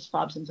 Everybody just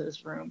fobs into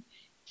this room.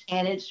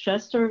 And it's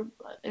just a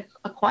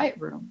quiet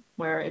room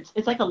where it's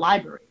like a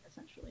library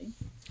essentially.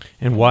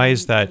 And why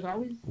is And that? there's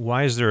always,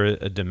 Why is there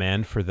a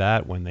demand for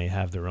that when they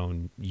have their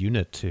own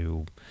unit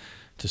to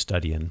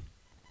study in?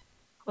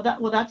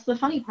 that's the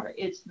funny part.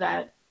 It's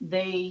that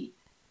they,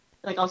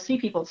 like, I'll see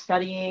people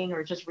studying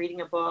or just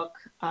reading a book,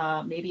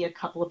 maybe a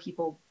couple of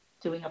people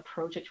doing a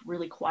project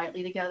really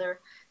quietly together.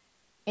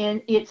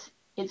 And it's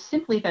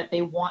simply that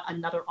they want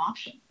another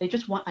option. They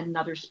just want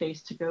another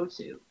space to go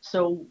to.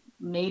 So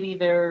maybe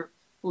they're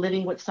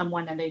living with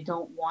someone and they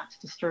don't want to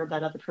disturb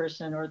that other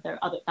person, or that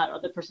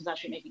other person's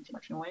actually making too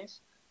much noise.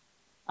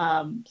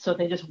 So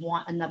they just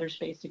want another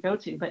space to go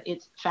to. But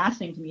it's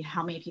fascinating to me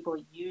how many people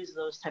use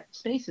those type of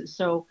spaces.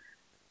 So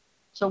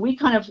we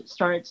kind of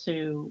started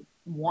to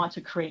want to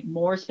create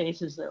more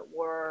spaces that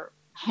were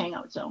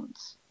hangout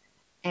zones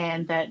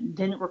and that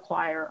didn't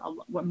require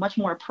were much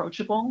more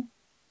approachable,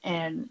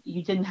 and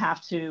you didn't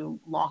have to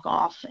lock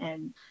off,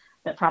 and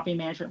that property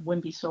management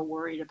wouldn't be so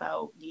worried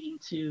about needing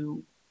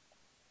to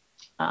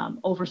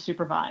over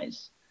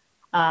supervise.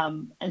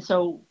 And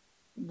so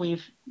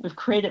we've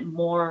created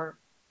more,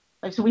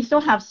 like, so we still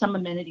have some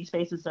amenity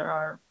spaces that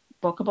are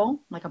bookable,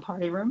 like a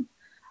party room,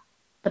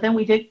 but then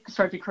we did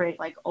start to create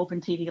like open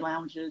TV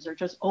lounges or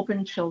just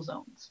open chill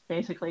zones,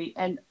 basically.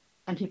 And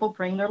people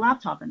bring their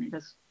laptop and they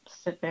just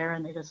sit there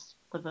and they just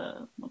with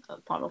a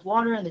bottle of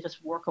water and they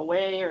just work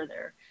away, or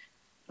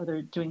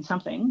they're doing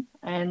something.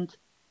 And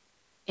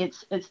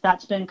it's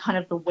that's been kind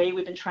of the way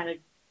we've been trying to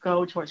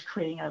go towards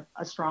creating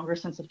a stronger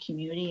sense of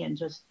community and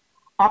just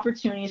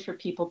opportunities for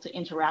people to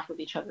interact with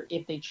each other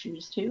if they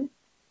choose to,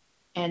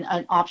 and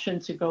an option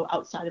to go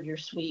outside of your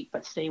suite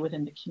but stay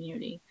within the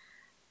community.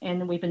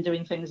 And we've been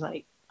doing things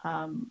like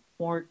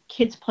more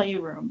kids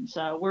playrooms.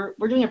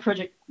 We're doing a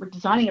project. We're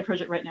designing a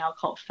project right now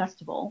called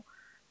Festival,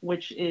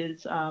 which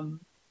is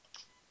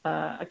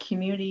a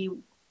community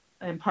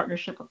in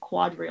partnership with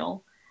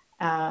Quadreal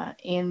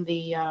in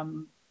the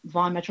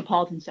Vaughan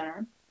Metropolitan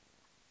Center,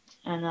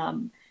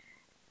 and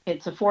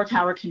it's a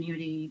four-tower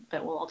community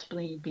that will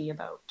ultimately be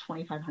about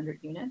 2,500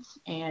 units.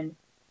 And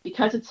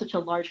because it's such a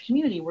large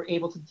community, we're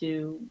able to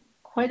do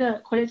quite a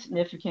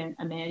significant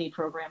amenity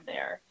program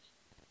there.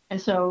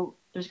 And so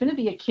there's going to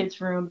be a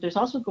kids room. There's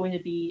also going to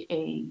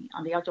be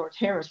on the outdoor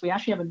terrace. We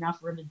actually have enough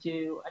room to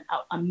do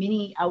a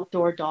mini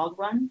outdoor dog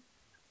run.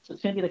 So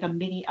it's going to be like a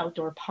mini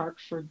outdoor park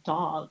for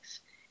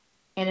dogs.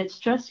 And it's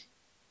just,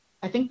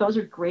 I think those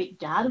are great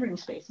gathering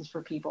spaces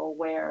for people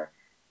where,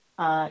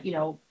 you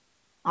know,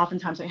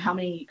 oftentimes, like, how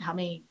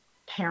many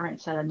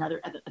parents at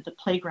the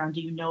playground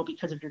do you know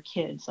because of your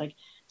kids? Like,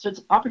 so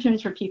it's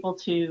opportunities for people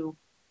to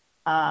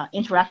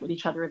interact with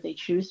each other if they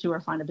choose to, or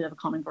find a bit of a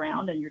common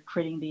ground, and you're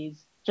creating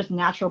these just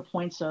natural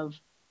points of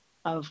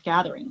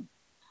gathering.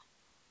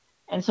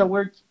 And so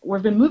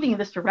we've been moving in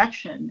this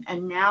direction.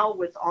 And now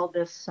with all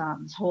this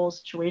whole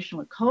situation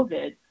with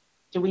COVID,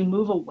 do we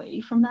move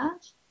away from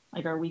that?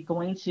 Like, are we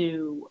going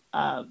to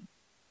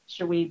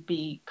should we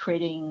be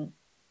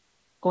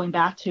going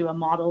back to a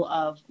model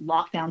of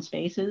lockdown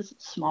spaces,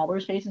 smaller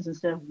spaces,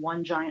 instead of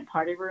one giant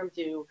party room,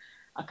 do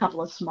a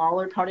couple of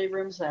smaller party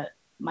rooms that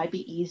might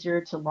be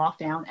easier to lock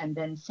down and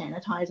then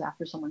sanitize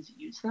after someone's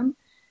used them?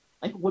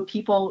 Like, do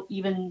people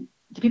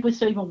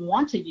still even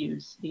want to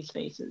use these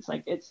spaces?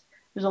 Like, there's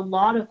a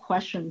lot of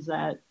questions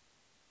that,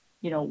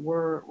 you know,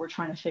 we're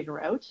trying to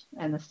figure out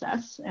and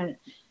assess. And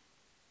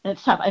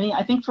it's tough. I mean,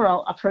 I think for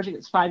a project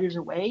that's 5 years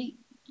away,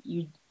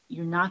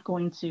 you're not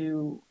going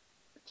to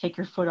take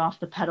your foot off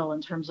the pedal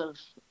in terms of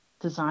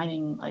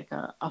designing like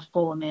a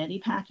full amenity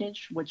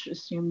package, which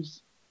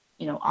assumes,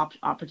 you know,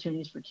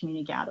 opportunities for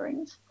community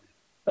gatherings.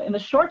 But in the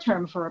short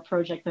term, for a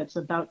project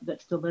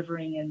that's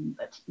delivering and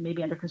that's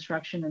maybe under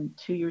construction and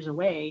 2 years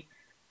away,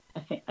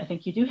 I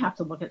think you do have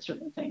to look at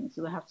certain things.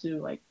 You have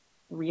to, like,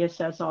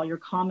 reassess all your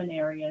common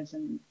areas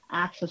and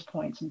access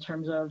points in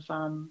terms of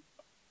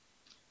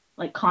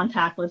like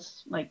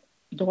contactless, like,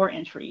 door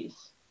entries.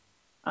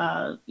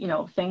 You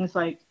know, things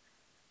like,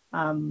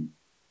 um,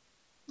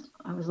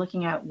 I was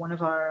looking at one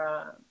of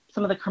our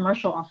some of the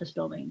commercial office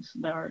buildings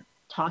that are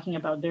talking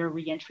about their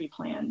reentry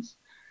plans.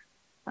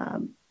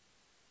 Um,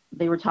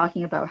 they were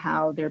talking about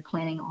how they're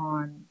planning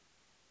on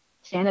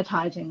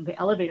sanitizing the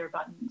elevator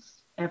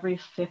buttons every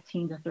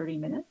 15 to 30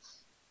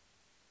 minutes.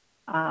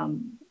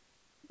 Um,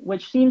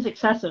 which seems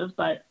excessive,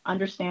 but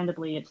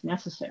understandably it's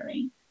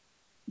necessary.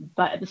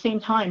 But at the same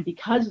time,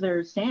 because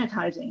they're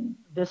sanitizing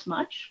this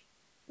much,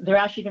 they're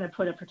actually going to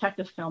put a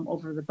protective film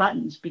over the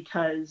buttons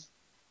because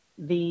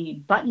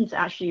the buttons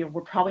actually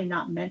were probably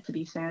not meant to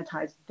be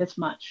sanitized this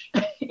much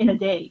in a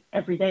day,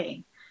 every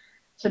day.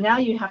 So now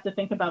you have to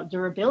think about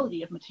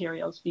durability of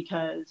materials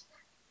because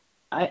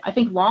I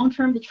think long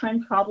term the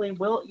trend probably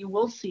you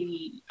will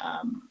see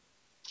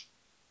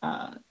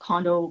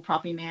condo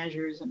property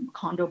managers and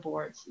condo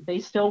boards. They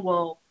still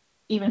will,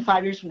 even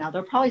 5 years from now,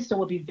 there probably still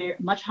will be very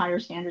much higher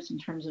standards in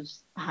terms of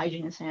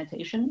hygiene and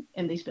sanitation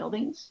in these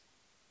buildings.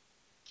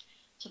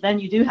 So then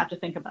you do have to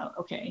think about,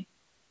 okay,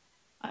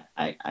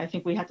 I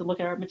think we have to look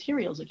at our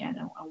materials again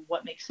and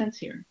what makes sense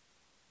here.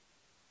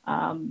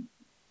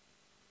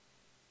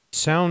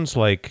 Sounds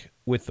like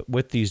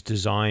with these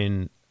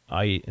design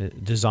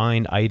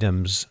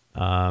items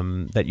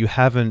that you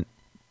haven't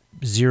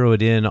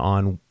zeroed in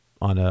on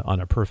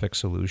a perfect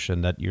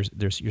solution, that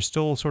you're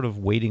still sort of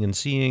waiting and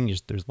seeing.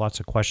 There's lots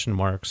of question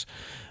marks,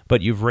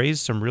 but you've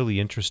raised some really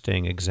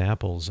interesting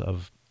examples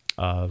of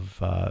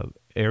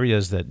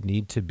areas that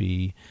need to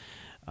be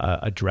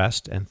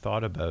addressed and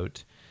thought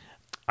about.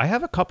 I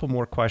have a couple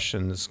more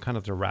questions kind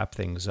of to wrap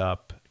things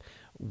up.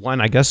 One,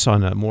 I guess,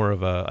 on a more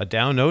of a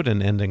down note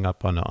and ending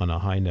up on a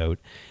high note.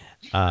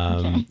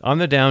 Okay. On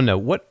the down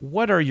note,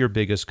 what are your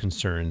biggest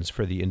concerns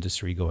for the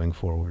industry going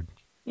forward?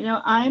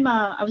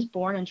 I was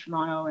born in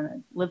Toronto and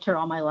I lived here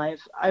all my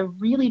life. I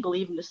really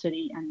believe in the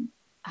city and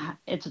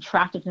its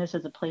attractiveness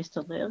as a place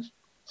to live.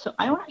 So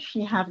I don't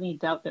actually have any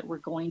doubt that we're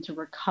going to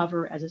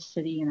recover as a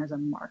city and as a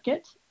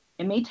market.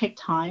 It may take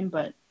time,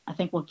 but I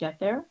think we'll get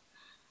there.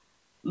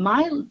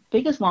 My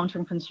biggest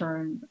long-term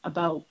concern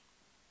about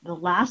the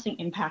lasting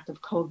impact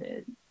of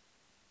COVID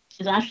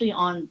is actually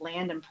on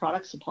land and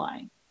product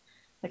supply.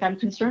 Like I'm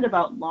concerned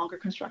about longer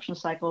construction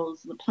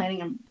cycles, the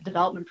planning and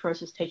development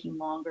process taking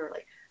longer,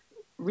 like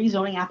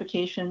rezoning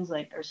applications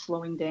like are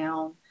slowing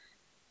down,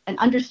 and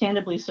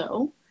understandably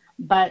so.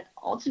 But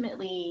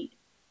ultimately,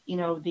 a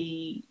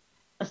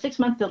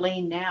 6-month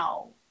delay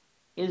now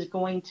is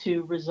going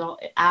to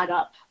add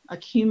up,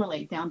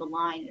 accumulate down the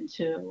line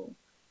into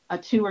a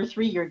 2 or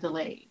 3 year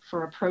delay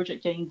for a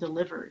project getting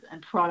delivered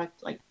and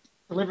product like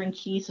delivering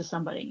keys to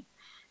somebody.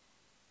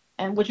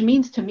 And which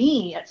means to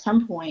me, at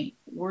some point,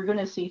 we're going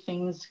to see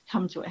things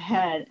come to a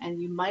head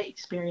and you might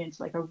experience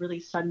like a really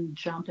sudden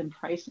jump in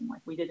pricing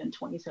like we did in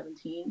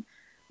 2017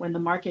 when the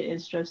market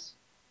is just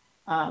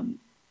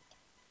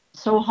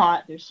so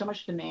hot, there's so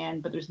much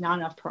demand, but there's not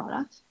enough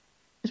product.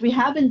 Because we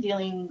have been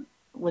dealing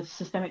with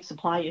systemic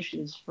supply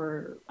issues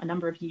for a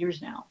number of years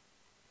now.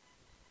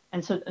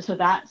 And so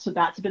that's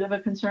a bit of a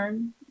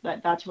concern.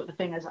 That's what the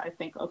thing is. I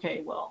think,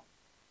 okay, well,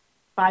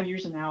 5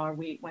 years from now,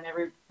 when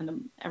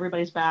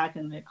everybody's back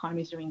and the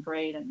economy's doing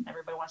great and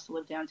everybody wants to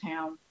live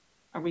downtown,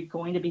 are we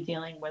going to be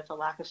dealing with a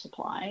lack of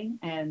supply?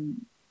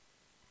 And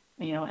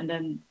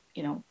then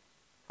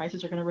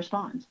prices are going to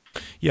respond.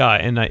 Yeah,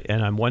 and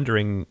I'm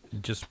wondering,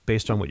 just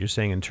based on what you're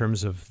saying, in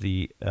terms of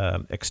the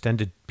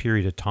extended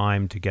period of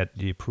time to get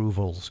the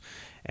approvals,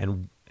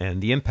 and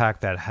the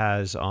impact that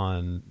has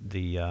on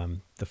the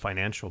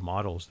financial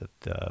models that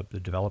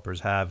the developers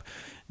have.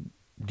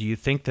 Do you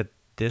think that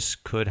this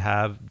could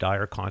have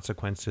dire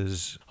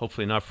consequences?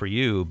 Hopefully not for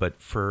you, but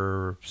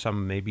for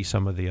maybe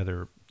some of the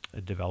other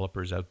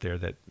developers out there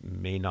that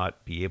may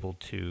not be able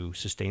to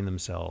sustain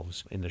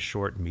themselves in the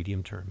short and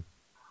medium term.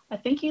 I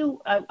think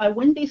I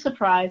wouldn't be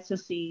surprised to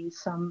see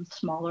some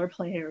smaller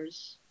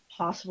players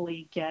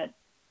possibly get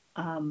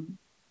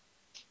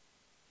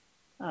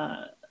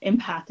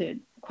impacted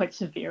quite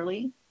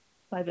severely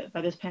by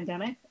this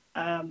pandemic.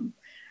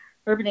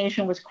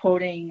 Urbanation was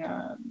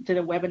did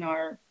a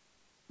webinar,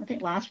 I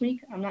think last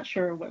week. I'm not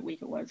sure what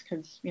week it was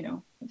because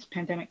it's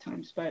pandemic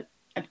times, but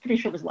I'm pretty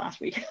sure it was last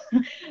week.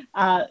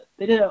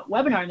 They did a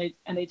webinar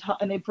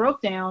and they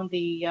broke down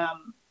the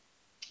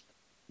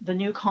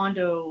new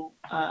condo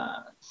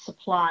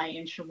supply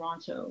in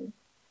Toronto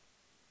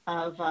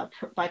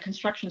by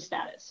construction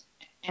status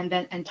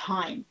and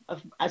time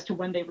as to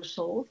when they were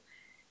sold.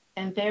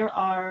 And there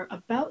are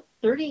about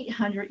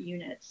 3,800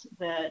 units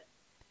that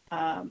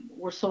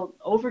were sold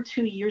over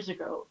 2 years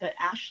ago that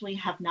actually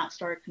have not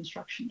started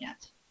construction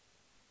yet,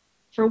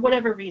 for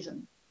whatever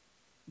reason.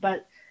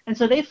 And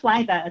so they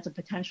flagged that as a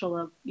potential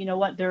of,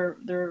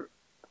 they're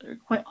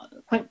quite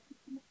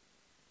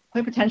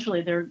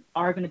potentially there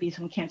are going to be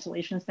some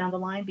cancellations down the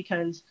line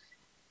because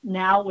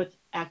now with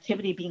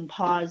activity being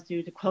paused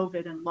due to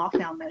COVID and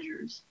lockdown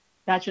measures,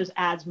 that just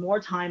adds more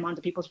time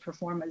onto people's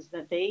performance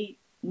that they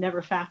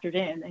never factored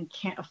in and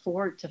can't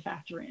afford to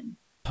factor in.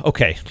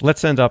 Okay,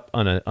 let's end up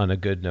on a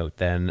good note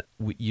then.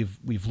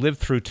 We've lived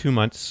through 2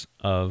 months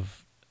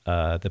of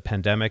the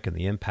pandemic and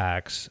the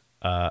impacts.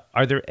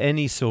 Are there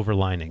any silver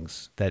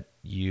linings that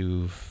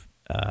you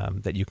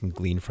can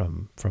glean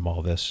from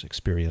all this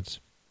experience?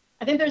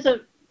 I think there's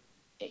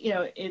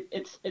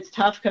it's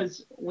tough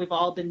because we've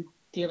all been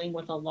dealing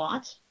with a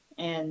lot,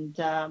 and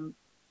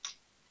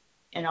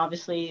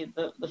obviously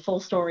the full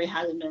story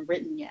hasn't been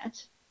written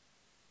yet.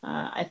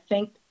 I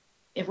think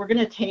if we're going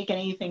to take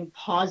anything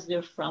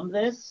positive from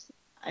this,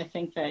 I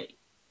think that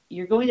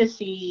you're going to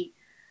see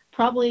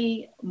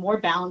probably more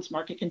balanced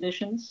market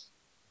conditions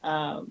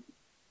um,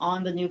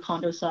 on the new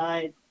condo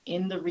side,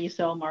 in the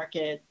resale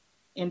market,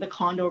 in the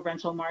condo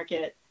rental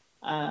market.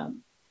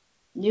 Um,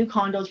 New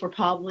condos were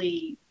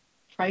probably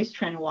price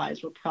trend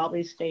wise will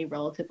probably stay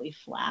relatively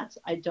flat.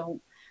 I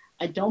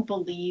don't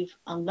believe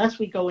unless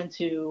we go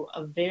into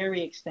a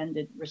very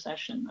extended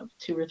recession of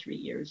 2 or 3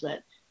 years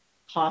that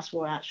costs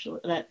will actually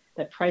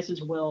that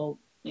prices will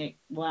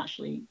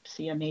actually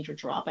see a major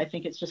drop. I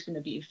think it's just going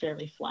to be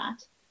fairly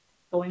flat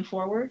going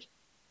forward.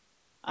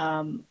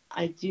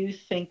 I do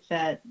think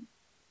that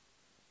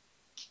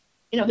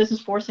this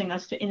is forcing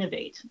us to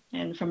innovate,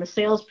 and from a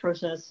sales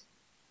process,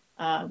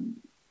 um,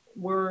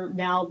 we're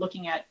now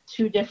looking at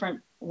two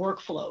different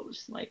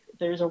workflows. Like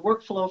there's a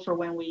workflow for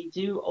when we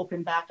do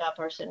open back up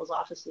our sales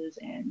offices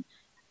and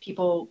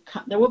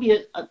there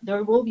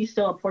will be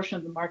still a portion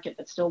of the market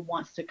that still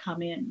wants to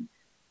come in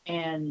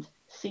and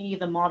see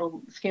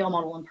the scale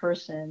model in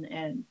person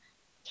and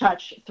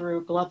touch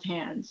through gloved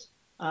hands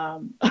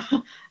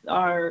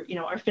our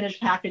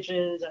finished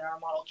packages and our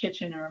model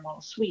kitchen or our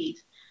model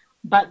suite.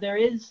 But there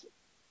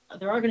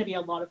are going to be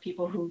a lot of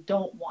people who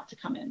don't want to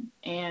come in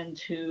and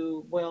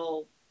who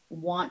will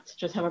want to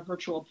just have a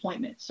virtual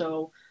appointment.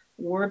 So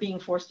we're being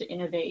forced to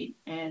innovate.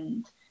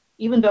 And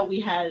even though we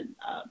had,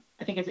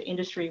 I think as an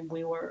industry,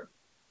 we were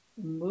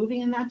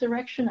moving in that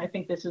direction, I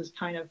think this has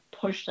kind of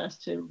pushed us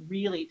to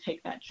really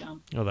take that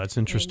jump. Oh, that's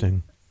And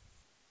interesting.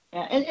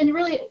 and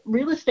really,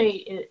 real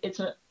estate, it's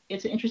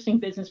an interesting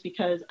business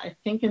because I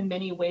think in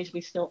many ways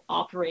we still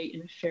operate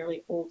in a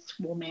fairly old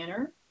school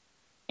manner.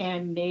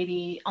 And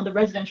maybe on the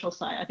residential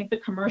side, I think the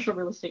commercial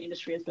real estate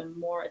industry has been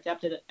more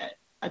adapted at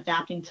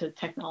adapting to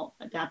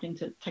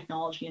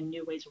technology and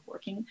new ways of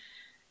working.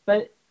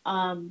 But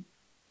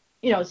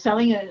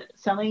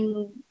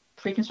selling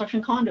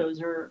pre-construction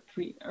condos or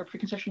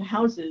pre-construction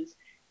houses,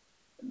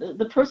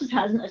 the process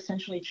hasn't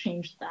essentially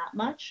changed that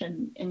much,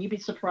 and you'd be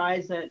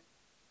surprised that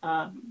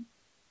um,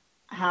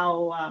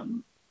 how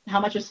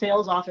much a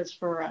sales office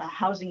for a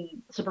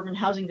suburban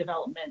housing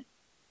development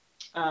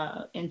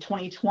in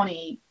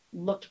 2020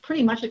 looked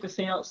pretty much like the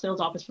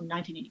sales office from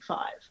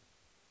 1985.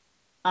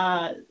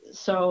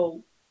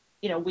 So,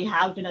 we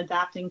have been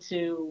adapting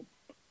to,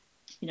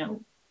 you know,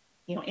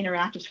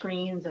 interactive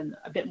screens and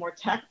a bit more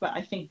tech, but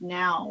I think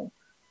now,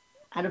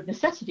 out of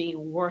necessity,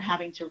 we're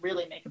having to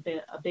really make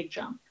a big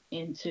jump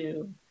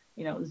into,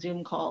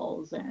 Zoom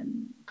calls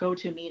and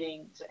go-to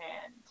meetings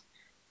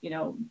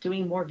and,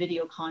 doing more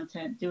video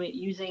content,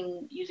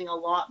 using a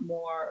lot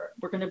more.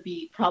 We're going to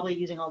be probably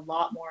using a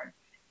lot more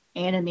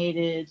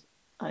animated,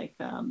 like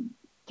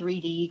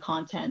 3D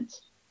content.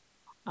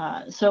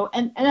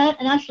 And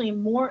actually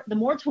the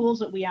more tools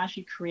that we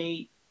actually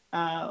create,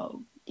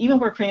 even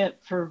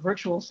for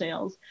virtual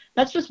sales,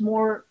 that's just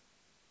more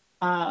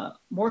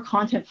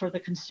content for the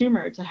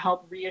consumer to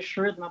help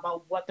reassure them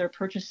about what they're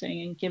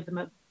purchasing and give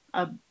them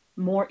a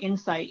more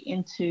insight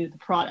into the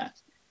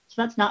product.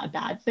 So that's not a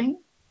bad thing.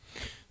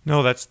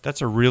 No,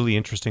 that's a really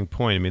interesting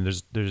point. I mean,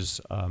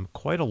 there's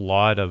quite a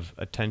lot of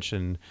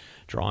attention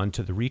drawn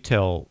to the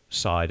retail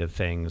side of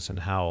things and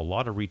how a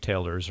lot of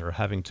retailers are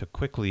having to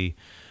quickly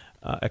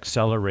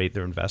accelerate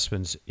their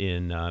investments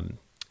in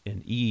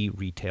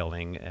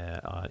e-retailing,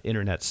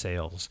 internet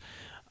sales.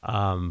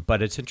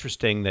 But it's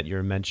interesting that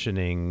you're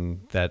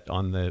mentioning that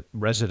on the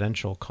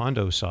residential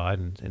condo side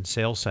and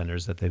sales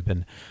centers that they've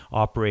been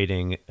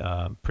operating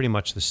pretty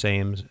much the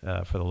same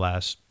for the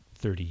last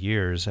 30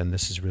 years, and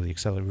this is really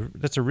accelerating.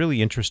 That's a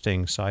really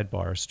interesting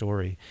sidebar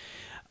story.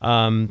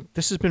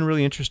 This has been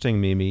really interesting,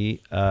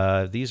 Mimi.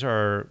 These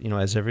are,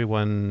 as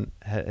everyone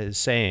is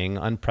saying,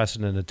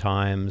 unprecedented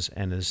times,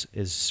 and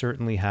is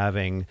certainly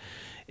having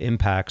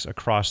impacts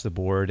across the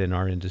board in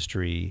our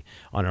industry,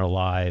 on our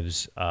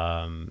lives,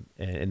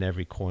 in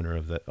every corner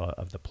of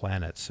the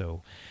planet.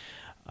 So,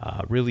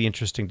 really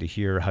interesting to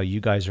hear how you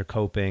guys are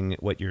coping,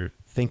 what you're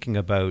thinking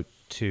about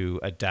to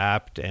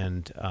adapt,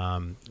 and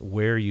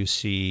where you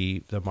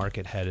see the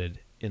market headed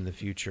in the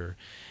future.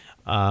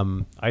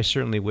 I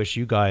certainly wish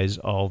you guys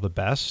all the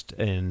best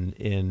in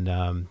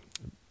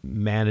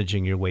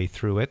managing your way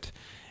through it,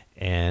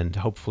 and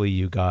hopefully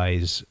you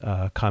guys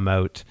come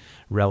out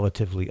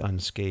relatively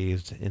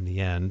unscathed in the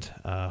end.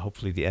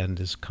 Hopefully the end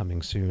is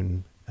coming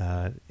soon,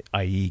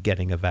 i.e.,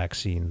 getting a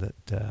vaccine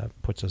that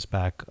puts us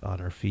back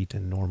on our feet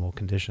in normal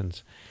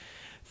conditions.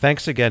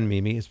 Thanks again,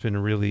 Mimi. It's been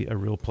really a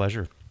real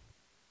pleasure.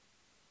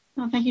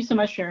 Well, thank you so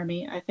much,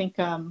 Jeremy. I think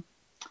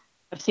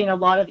I've seen a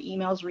lot of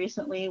emails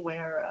recently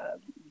where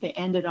they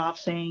ended off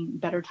saying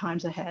better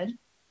times ahead,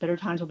 better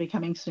times will be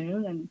coming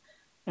soon.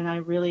 And I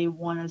really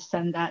want to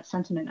send that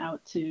sentiment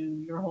out to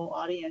your whole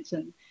audience.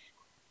 And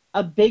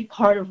a big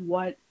part of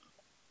what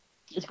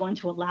is going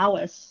to allow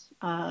us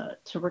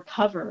to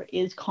recover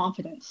is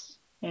confidence.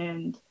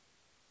 And,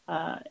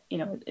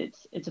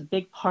 it's a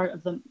big part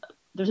of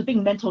there's a big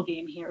mental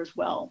game here as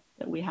well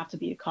that we have to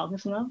be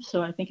cognizant of.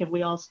 So I think if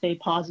we all stay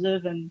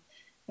positive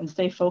and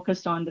stay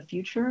focused on the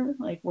future,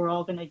 like we're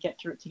all going to get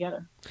through it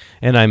together.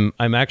 And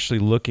I'm actually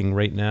looking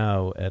right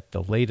now at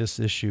the latest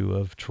issue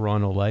of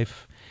Toronto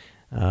Life.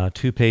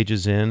 2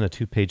 pages in, a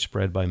 2-page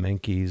spread by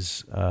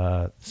Menkes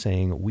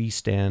saying, "We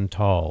stand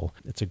tall."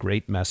 It's a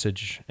great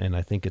message, and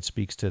I think it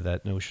speaks to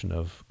that notion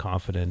of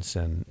confidence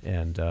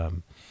and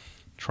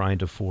trying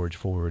to forge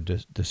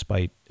forward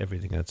despite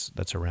everything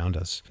that's around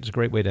us. It's a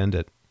great way to end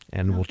it,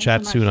 and we'll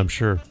chat soon, I'm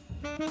sure.